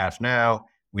got this cash now.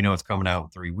 We know it's coming out in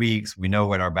 3 weeks. We know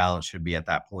what our balance should be at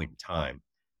that point in time.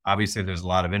 Obviously, there's a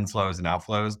lot of inflows and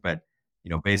outflows, but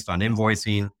based on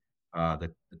invoicing,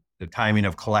 the timing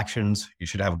of collections, you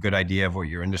should have a good idea of what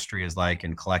your industry is like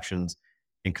in collections.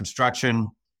 In construction,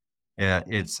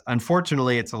 it's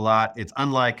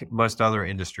unlike most other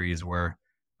industries where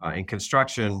in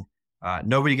construction,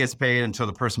 nobody gets paid until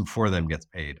the person before them gets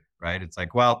paid, right? It's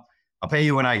like, well, I'll pay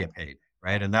you when I get paid,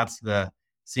 right? And that's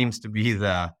seems to be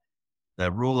the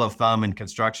rule of thumb in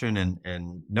construction,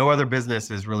 and no other business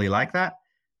is really like that.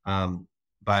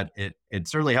 But it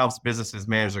certainly helps businesses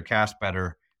manage their cash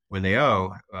better when they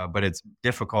owe, but it's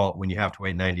difficult when you have to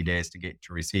wait 90 days to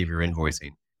receive your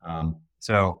invoicing.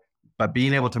 But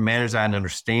being able to manage that and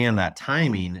understand that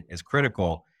timing is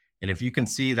critical. And if you can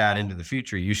see that into the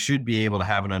future, you should be able to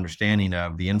have an understanding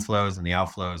of the inflows and the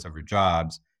outflows of your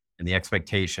jobs and the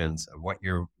expectations of what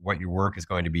your work is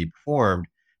going to be performed,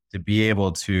 to be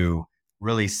able to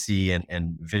really see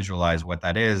and visualize what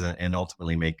that is, and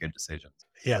ultimately make good decisions.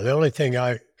 Yeah, the only thing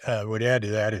I would add to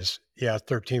that is,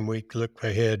 13-week look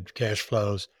ahead cash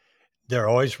flows. They're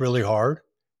always really hard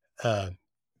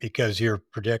because you're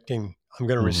projecting, I'm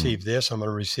going to receive this, I'm going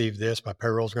to receive this, my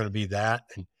payroll is going to be that.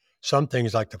 And some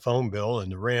things like the phone bill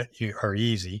and the rent are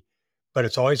easy, but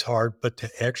it's always hard. But the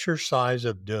exercise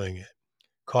of doing it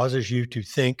causes you to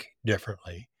think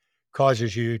differently,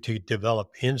 causes you to develop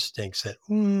instincts that,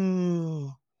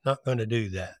 not going to do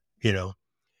that,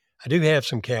 I do have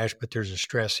some cash, but there's a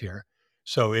stress here.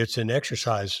 So it's an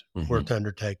exercise worth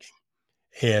undertaking.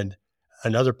 And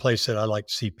another place that I like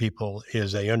to see people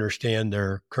is they understand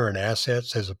their current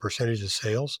assets as a percentage of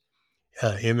sales,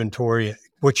 inventory,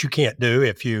 which you can't do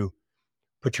if you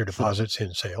put your deposits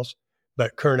in sales,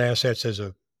 but current assets as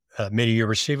meaning your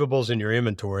receivables and your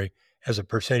inventory as a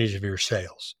percentage of your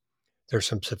sales. There's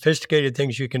some sophisticated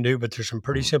things you can do, but there's some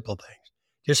pretty simple things.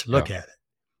 Just look at it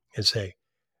and say,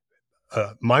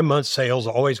 my month's sales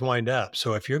always wind up.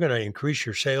 So if you're going to increase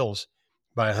your sales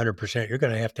by 100%, you're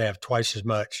going to have twice as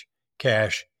much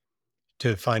cash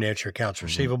to finance your accounts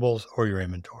receivables or your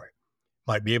inventory.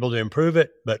 Might be able to improve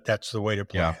it, but that's the way to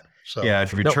plan. Yeah. So Yeah.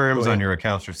 If your no, terms go on ahead. your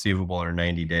accounts receivable are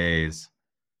 90 days,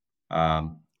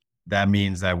 that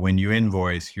means that when you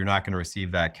invoice, you're not going to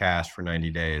receive that cash for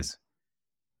 90 days.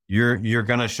 You're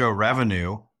going to show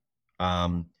revenue.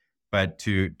 But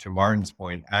to Martin's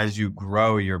point, as you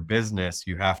grow your business,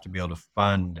 you have to be able to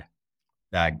fund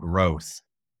that growth.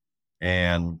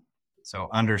 And so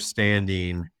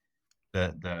understanding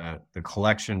the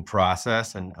collection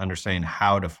process and understanding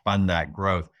how to fund that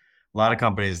growth. A lot of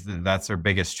companies, that's their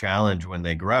biggest challenge when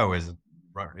they grow is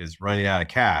running out of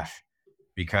cash,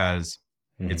 because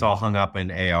it's all hung up in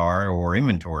AR or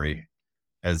inventory,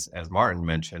 as Martin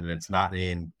mentioned. It's not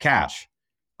in cash.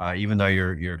 Even though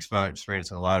you're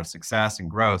experiencing a lot of success and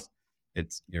growth,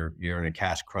 you're in a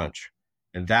cash crunch,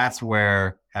 and that's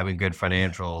where having good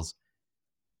financials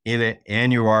in it,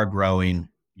 and you are growing,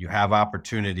 you have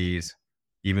opportunities,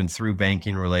 even through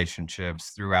banking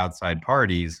relationships, through outside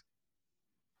parties.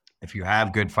 If you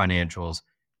have good financials,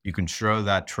 you can show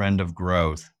that trend of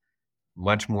growth,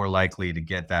 much more likely to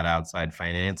get that outside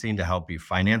financing to help you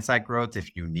finance that growth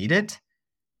if you need it.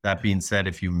 That being said,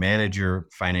 if you manage your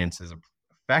finances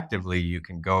effectively, you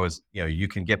can you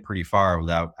can get pretty far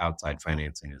without outside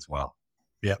financing as well.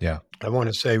 Yeah. I want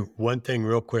to say one thing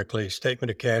real quickly. Statement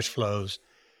of cash flows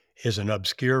is an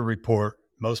obscure report.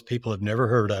 Most people have never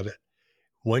heard of it.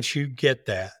 Once you get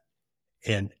that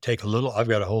and take a little, I've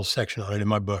got a whole section on it in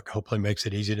my book, hopefully makes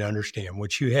it easy to understand.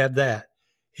 Once you have that,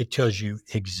 it tells you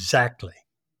exactly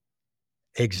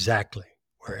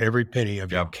where every penny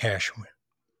of your cash went.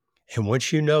 And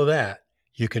once you know that,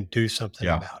 you can do something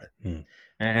about it.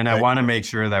 And I want to make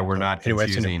sure that we're not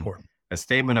confusing. Important. A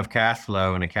statement of cash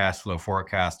flow and a cash flow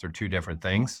forecast are two different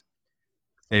things.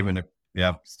 Statement of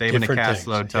cash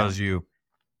flow tells you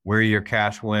where your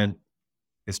cash went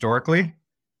historically.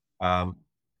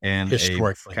 And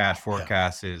a cash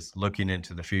forecast is looking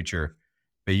into the future.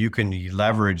 But you can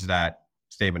leverage that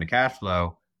statement of cash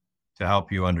flow to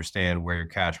help you understand where your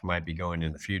cash might be going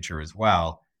in the future as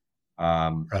well.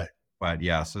 Right. But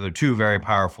yeah, so they're two very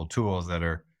powerful tools that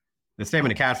are the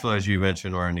statement of cash flow, as you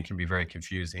mentioned, Lauren, it can be very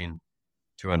confusing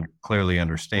to clearly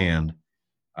understand.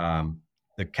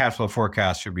 The cash flow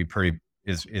forecast should be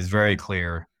is very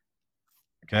clear.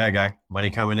 Okay, I got money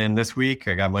coming in this week.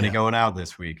 I got money going out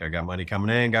this week. I got money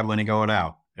coming in, got money going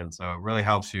out. And so it really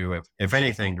helps you, if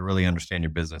anything, to really understand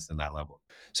your business in that level.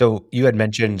 So you had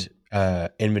mentioned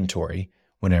inventory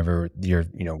whenever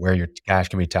where your cash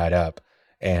can be tied up.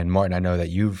 And Martin, I know that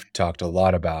you've talked a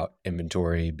lot about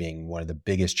inventory being one of the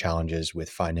biggest challenges with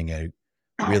finding a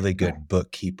really good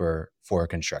bookkeeper for a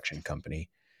construction company,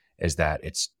 is that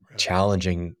it's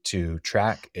challenging to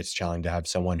track. It's challenging to have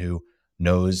someone who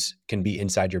can be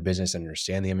inside your business and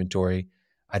understand the inventory.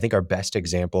 I think our best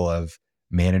example of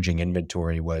managing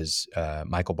inventory was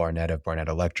Michael Barnett of Barnett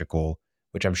Electrical,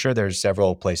 which I'm sure there's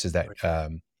several places that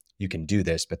you can do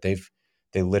this, but they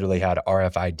literally had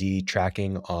RFID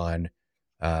tracking on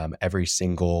every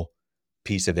single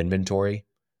piece of inventory.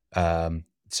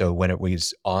 So when it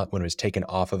was taken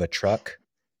off of a truck,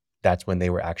 that's when they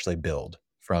were actually billed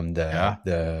from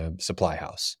the supply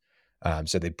house.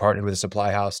 So they partnered with a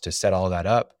supply house to set all that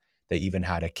up. They even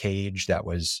had a cage that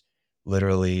was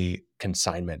literally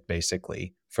consignment,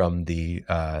 basically, from the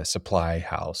supply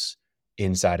house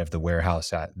inside of the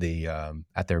warehouse at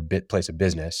their place of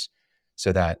business,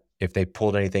 so that if they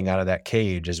pulled anything out of that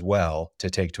cage as well to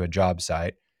take to a job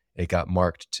site, it got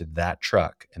marked to that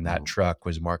truck, and that truck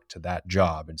was marked to that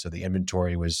job. And so the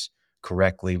inventory was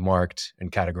correctly marked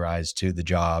and categorized to the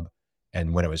job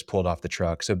and when it was pulled off the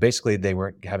truck. So basically they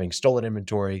weren't having stolen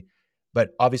inventory, but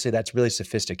obviously that's really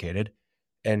sophisticated.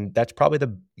 And that's probably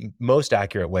the most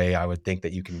accurate way I would think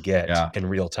that you can get in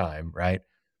real time, right?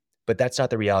 But that's not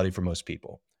the reality for most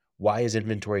people. Why is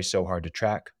inventory so hard to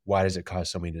track? Why does it cause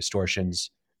so many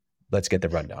distortions? Let's get the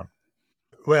rundown.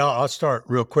 Well, I'll start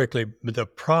real quickly. But the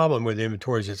problem with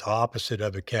inventories is opposite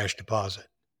of a cash deposit,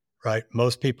 right?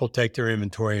 Most people take their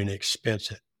inventory and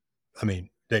expense it. I mean,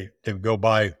 they go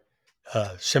buy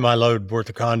a semi-load worth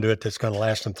of conduit that's going to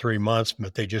last them 3 months,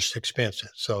 but they just expense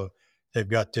it. So they've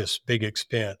got this big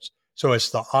expense. So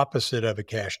it's the opposite of a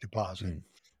cash deposit.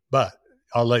 But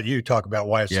I'll let you talk about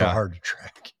why it's so hard to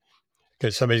track.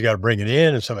 Because somebody's got to bring it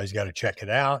in and somebody's got to check it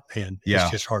out, and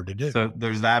it's just hard to do. So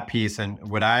there's that piece. And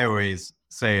what I always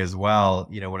say as well,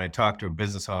 when I talk to a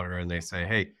business owner and they say,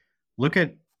 hey, look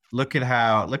at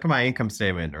my income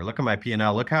statement, or look at my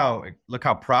P&L, look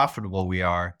how profitable we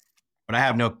are, but I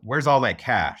have where's all my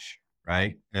cash,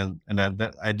 right? And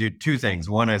I do two things.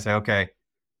 One, I say, okay,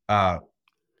 are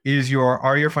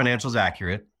your financials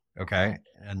accurate? Okay.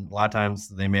 And a lot of times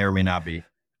they may or may not be,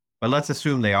 but let's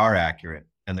assume they are accurate.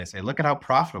 and they say, look at how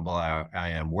profitable I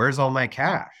am. Where's all my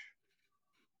cash?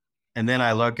 And then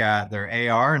I look at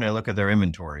their AR and I look at their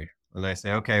inventory. And I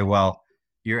say, okay, well,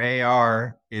 your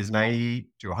AR is 90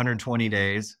 to 120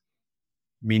 days,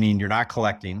 meaning you're not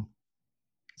collecting.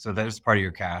 So that is part of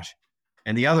your cash.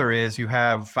 And the other is you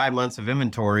have 5 months of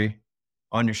inventory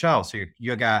on your shelves. So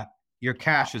you got your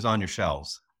cash is on your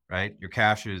shelves, right? Your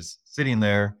cash is sitting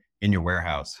there in your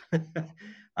warehouse,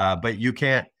 but you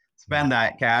can't spend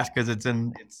that cash because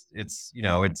it's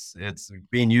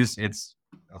being used. It's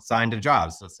assigned to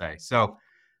jobs, let's say. So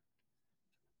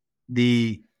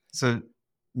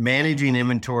managing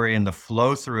inventory and the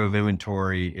flow through of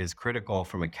inventory is critical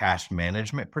from a cash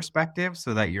management perspective,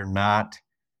 so that you're not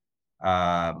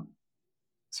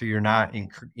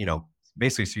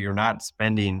basically, so you're not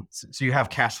spending, so you have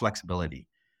cash flexibility.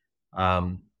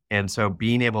 And so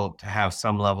being able to have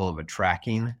some level of a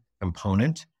tracking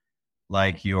component,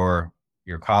 like your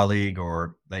colleague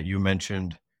or that you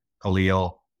mentioned,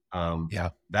 Khalil,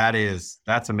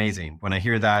 that's amazing. When I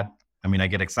hear that, I mean, I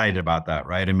get excited about that,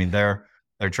 right? I mean, they're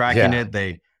tracking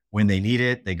it. When they need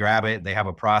it, they grab it. They have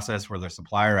a process where their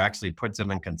supplier actually puts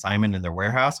them in consignment in their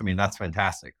warehouse. I mean, that's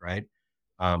fantastic, right?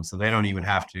 So they don't even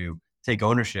have to take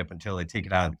ownership until they take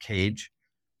it out of the cage.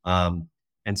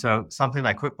 And so something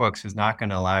like QuickBooks is not going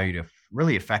to allow you to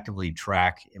really effectively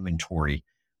track inventory.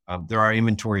 There are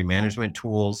inventory management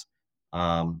tools.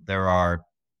 There are,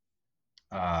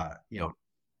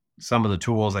 some of the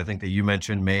tools I think that you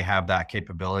mentioned may have that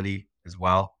capability as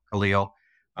well, Khalil.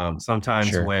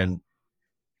 Sometimes when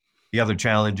the other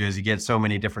challenge is you get so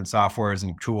many different softwares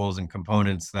and tools and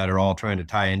components that are all trying to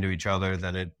tie into each other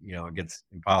that it gets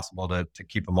impossible to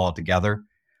keep them all together.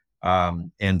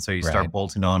 And so you start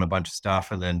bolting on a bunch of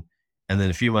stuff, and then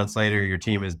a few months later, your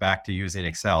team is back to using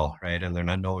Excel, right?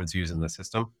 And no one's using the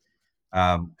system.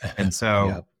 And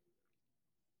so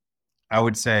I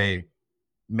would say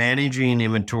managing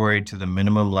inventory to the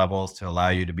minimum levels to allow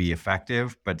you to be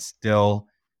effective, but still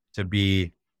to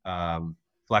be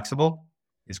flexible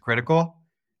is critical.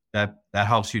 That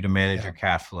helps you to manage your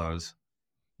cash flows.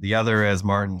 The other, as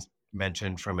Martin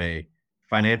mentioned, from a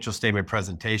financial statement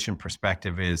presentation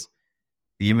perspective, is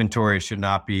the inventory should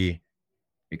not be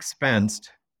expensed.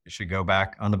 It should go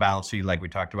back on the balance sheet, like we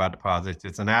talked about deposits.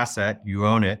 It's an asset. You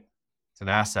own it. It's an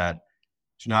asset. It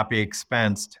should not be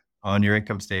expensed on your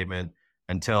income statement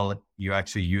until you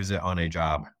actually use it on a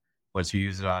job. Once you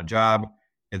use it on a job,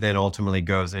 it then ultimately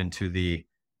goes into the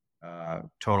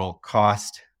total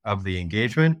cost of the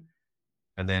engagement,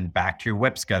 and then back to your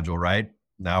WIP schedule, right?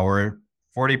 Now we're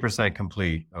 40%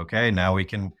 complete. Okay, now we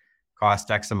can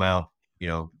cost X amount,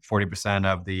 40%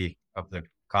 of the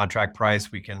contract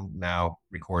price we can now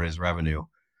record as revenue.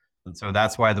 And so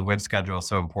that's why the WIP schedule is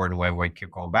so important. Why we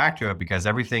keep going back to it, because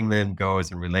everything then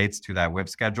goes and relates to that WIP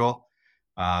schedule.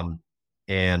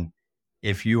 And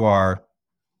if you are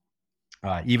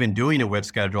even doing a WIP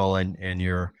schedule and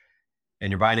you're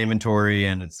buying inventory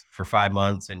and it's for 5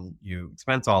 months and you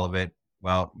expense all of it,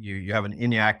 well, you have an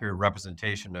inaccurate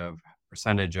representation of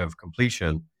percentage of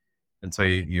completion. And so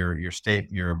your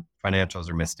financials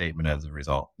are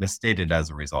misstated as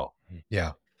a result.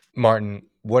 Yeah. Martin,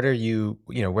 where do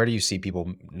you see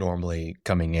people normally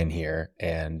coming in here,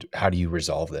 and how do you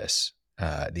resolve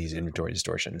these inventory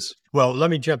distortions? Well,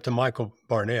 let me jump to Michael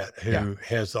Barnett, who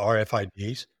has the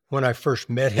RFIDs. When I first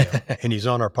met him, and he's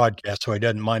on our podcast, so he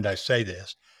doesn't mind I say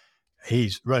this,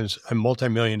 he runs a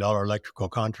multi-million-dollar electrical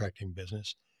contracting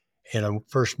business. And I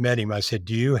first met him, I said,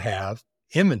 do you have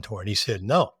inventory? And he said,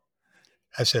 no.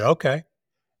 I said, okay,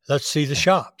 let's see the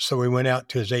shop. So we went out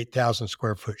to his 8,000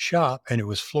 square foot shop, and it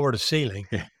was floor to ceiling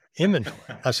inventory.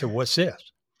 I said, what's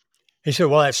this? He said,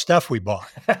 well, that's stuff we bought.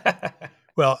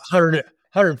 Well,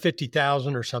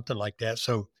 150,000 or something like that.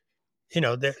 So,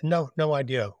 no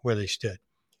idea where they stood.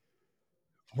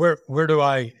 Where do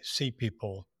I see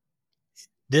people?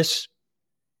 This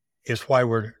is why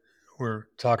we're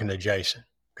talking to Jason.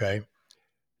 Okay.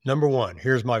 Number one,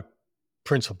 here's my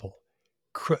principle.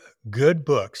 Good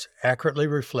books accurately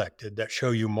reflected that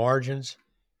show you margins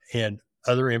and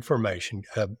other information,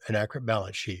 an accurate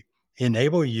balance sheet,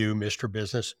 enable you, Mr.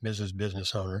 Business, Mrs.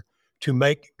 Business Owner, to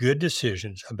make good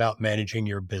decisions about managing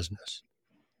your business.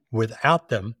 Without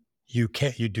them, you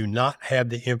do not have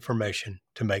the information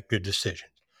to make good decisions.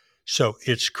 So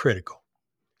it's critical.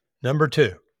 Number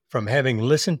two, from having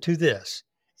listened to this,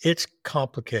 it's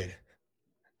complicated.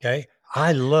 Okay.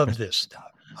 I love this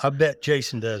stuff. I bet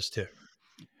Jason does too.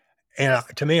 And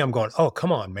to me, I'm going, oh,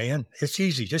 come on, man. It's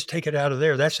easy. Just take it out of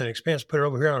there. That's an expense. Put it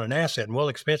over here on an asset and we'll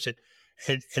expense it.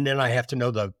 And then I have to know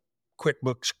the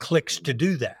QuickBooks clicks to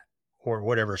do that, or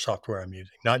whatever software I'm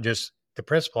using, not just the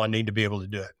principle. I need to be able to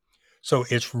do it. So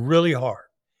it's really hard.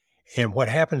 And what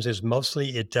happens is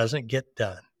mostly it doesn't get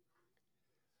done.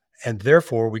 And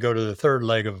therefore, we go to the third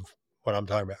leg of what I'm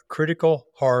talking about. Critical,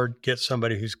 hard, get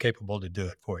somebody who's capable to do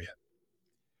it for you.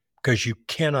 Because you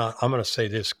cannot, I'm going to say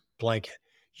this blanket,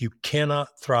 you cannot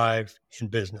thrive in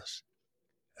business,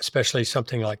 especially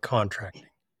something like contracting,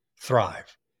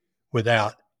 thrive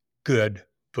without good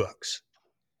books.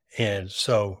 And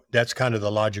so that's kind of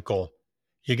the logical,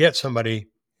 you get somebody,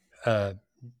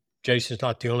 Jason's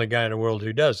not the only guy in the world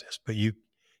who does this, but you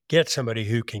get somebody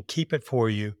who can keep it for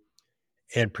you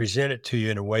and present it to you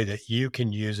in a way that you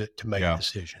can use it to make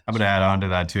decisions. I'm going to add on to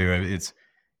that too.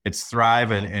 It's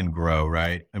thrive and grow,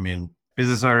 right? I mean,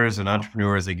 business owners and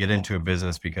entrepreneurs, they get into a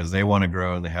business because they want to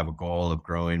grow and they have a goal of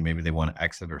growing. Maybe they want to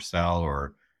exit or sell,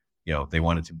 or, they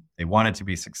want it to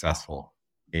be successful.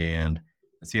 And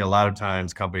I see a lot of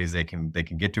times companies, they can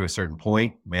get to a certain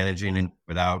point managing it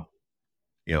without,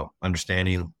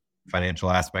 understanding financial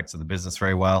aspects of the business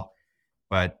very well.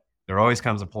 But there always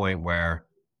comes a point where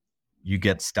you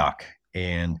get stuck.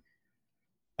 And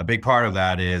a big part of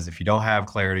that is if you don't have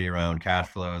clarity around cash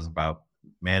flows, about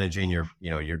managing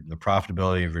the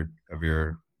profitability of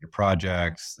your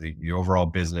projects, your overall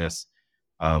business,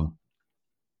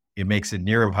 it makes it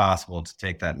near impossible to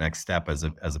take that next step as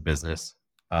a business.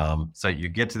 So you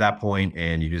get to that point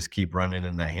and you just keep running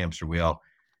in that hamster wheel,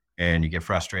 and you get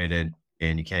frustrated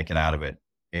and you can't get out of it.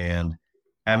 And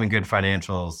having good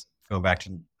financials, going back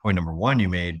to point number one you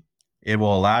made, it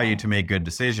will allow you to make good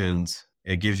decisions.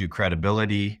 It gives you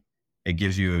credibility. It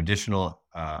gives you additional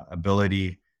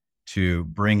ability to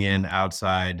bring in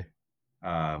outside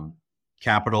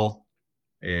capital.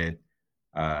 It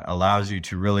allows you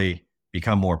to really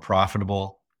become more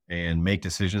profitable and make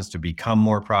decisions to become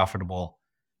more profitable.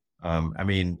 I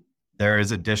mean, there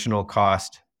is additional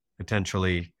cost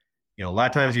potentially. A lot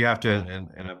of times you have to, and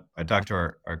I talk to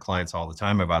our clients all the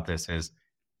time about this, is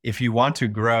if you want to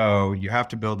grow, you have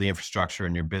to build the infrastructure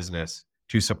in your business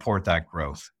to support that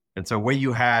growth. And so what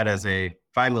you had as a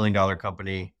 $5 million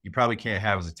company, you probably can't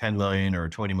have as a $10 million or a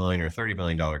 $20 million or $30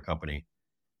 million company.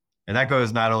 And that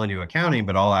goes not only to accounting,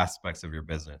 but all aspects of your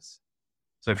business.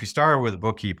 So if you started with a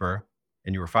bookkeeper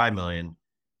and you were 5 million,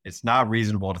 it's not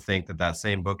reasonable to think that that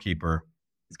same bookkeeper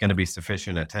is going to be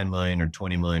sufficient at 10 million or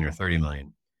 20 million or 30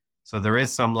 million. So there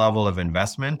is some level of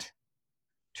investment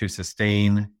to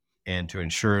sustain and to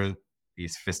ensure the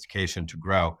sophistication to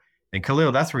grow. And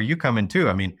Khalil, that's where you come in too.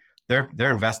 I mean,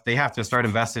 they have to start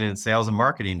investing in sales and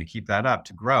marketing to keep that up,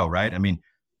 to grow, right? I mean,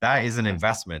 that is an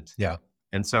investment. Yeah.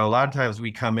 And so a lot of times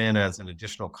we come in as an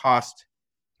additional cost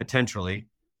potentially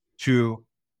to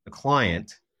the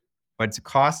client, but it's a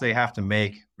cost they have to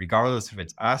make regardless if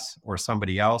it's us or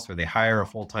somebody else, or they hire a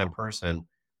full-time person.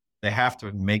 They have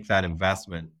to make that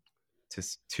investment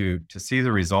to see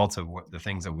the results of the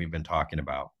things that we've been talking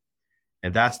about.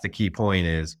 And that's the key point,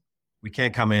 is we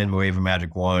can't come in, wave a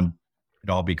magic wand, it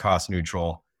all be cost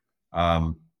neutral.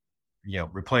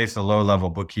 Replace a low-level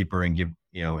bookkeeper and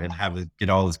get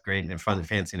all this great and fun,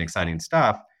 fancy and exciting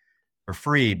stuff for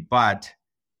free. But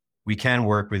we can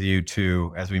work with you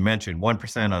to, as we mentioned,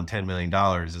 1% on $10 million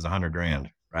is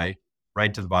 $100,000, right?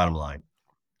 Right to the bottom line.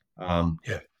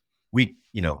 We,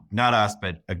 not us,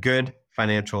 but a good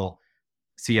financial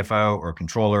CFO or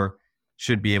controller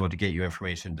should be able to get you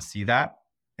information to see that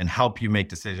and help you make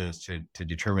decisions to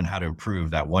determine how to improve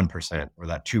that 1% or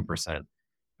that 2%. And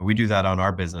we do that on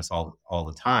our business all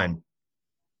the time.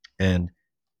 And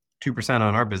 2%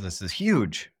 on our business is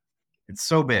huge. It's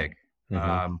so big.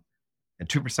 Mm-hmm. And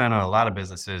 2% on a lot of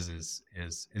businesses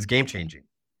is game changing.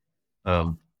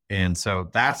 And so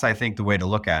that's, I think, the way to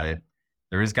look at it.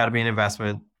 There has got to be an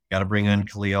investment. Got to bring in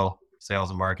Khalil, sales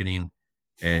and marketing,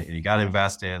 and you got to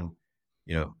invest in,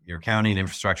 your accounting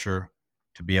infrastructure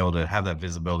to be able to have that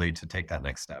visibility to take that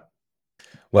next step.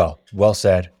 Well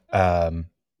said.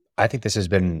 I think this has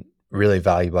been really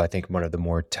valuable. I think one of the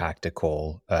more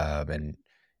tactical and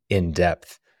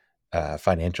in-depth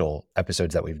financial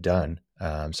episodes that we've done.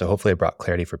 So hopefully it brought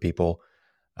clarity for people.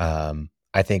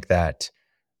 I think that,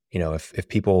 if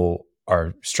people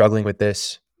are struggling with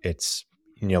this, it's,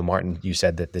 Martin, you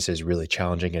said that this is really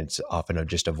challenging and it's often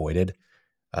just avoided,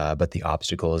 but the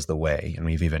obstacle is the way. And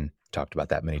we've even talked about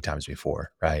that many times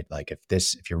before, right? Like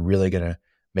if you're really going to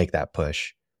make that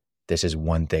push, this is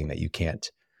one thing that you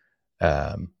can't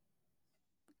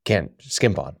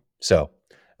skimp on. So,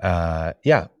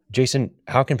 Jason,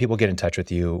 how can people get in touch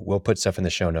with you? We'll put stuff in the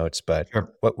show notes, but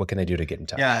sure. What can they do to get in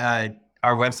touch? Yeah,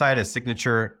 our website is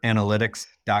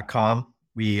signatureanalytics.com.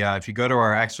 We, if you go to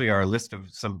our list of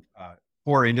some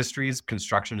core industries,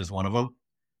 construction is one of them.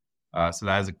 So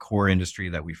that is a core industry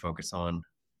that we focus on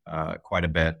quite a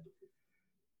bit.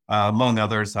 among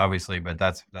others, obviously, but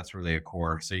that's really a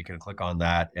core. So you can click on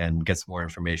that and get some more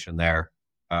information there.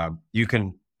 I'm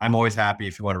always happy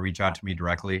if you want to reach out to me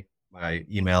directly. My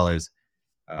email is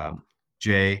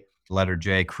letter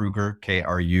J, Kruger,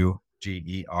 Kruger,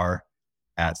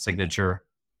 at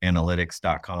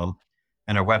signatureanalytics.com.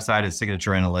 And our website is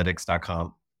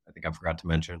signatureanalytics.com. I think I forgot to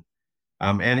mention.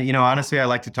 And honestly, I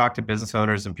like to talk to business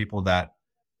owners and people that,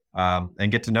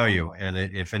 and get to know you. And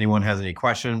if anyone has any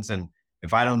questions, and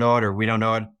if I don't know it or we don't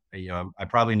know it, I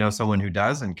probably know someone who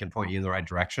does and can point you in the right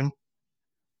direction.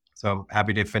 So I'm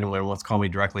happy to, if anyone wants to call me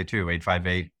directly too,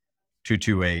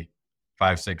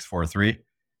 858-228-5643.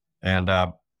 And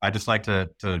I just like to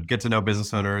get to know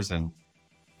business owners and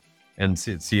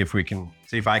see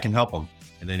if I can help them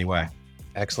in any way.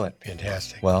 Excellent.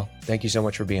 Fantastic. Well, thank you so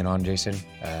much for being on, Jason.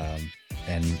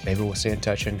 And maybe we'll stay in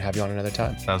touch and have you on another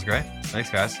time. Sounds great. Thanks,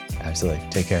 guys. Absolutely.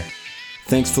 Take care.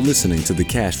 Thanks for listening to The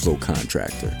Cashflow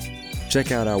Contractor.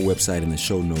 Check out our website in the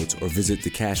show notes or visit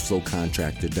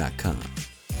thecashflowcontractor.com.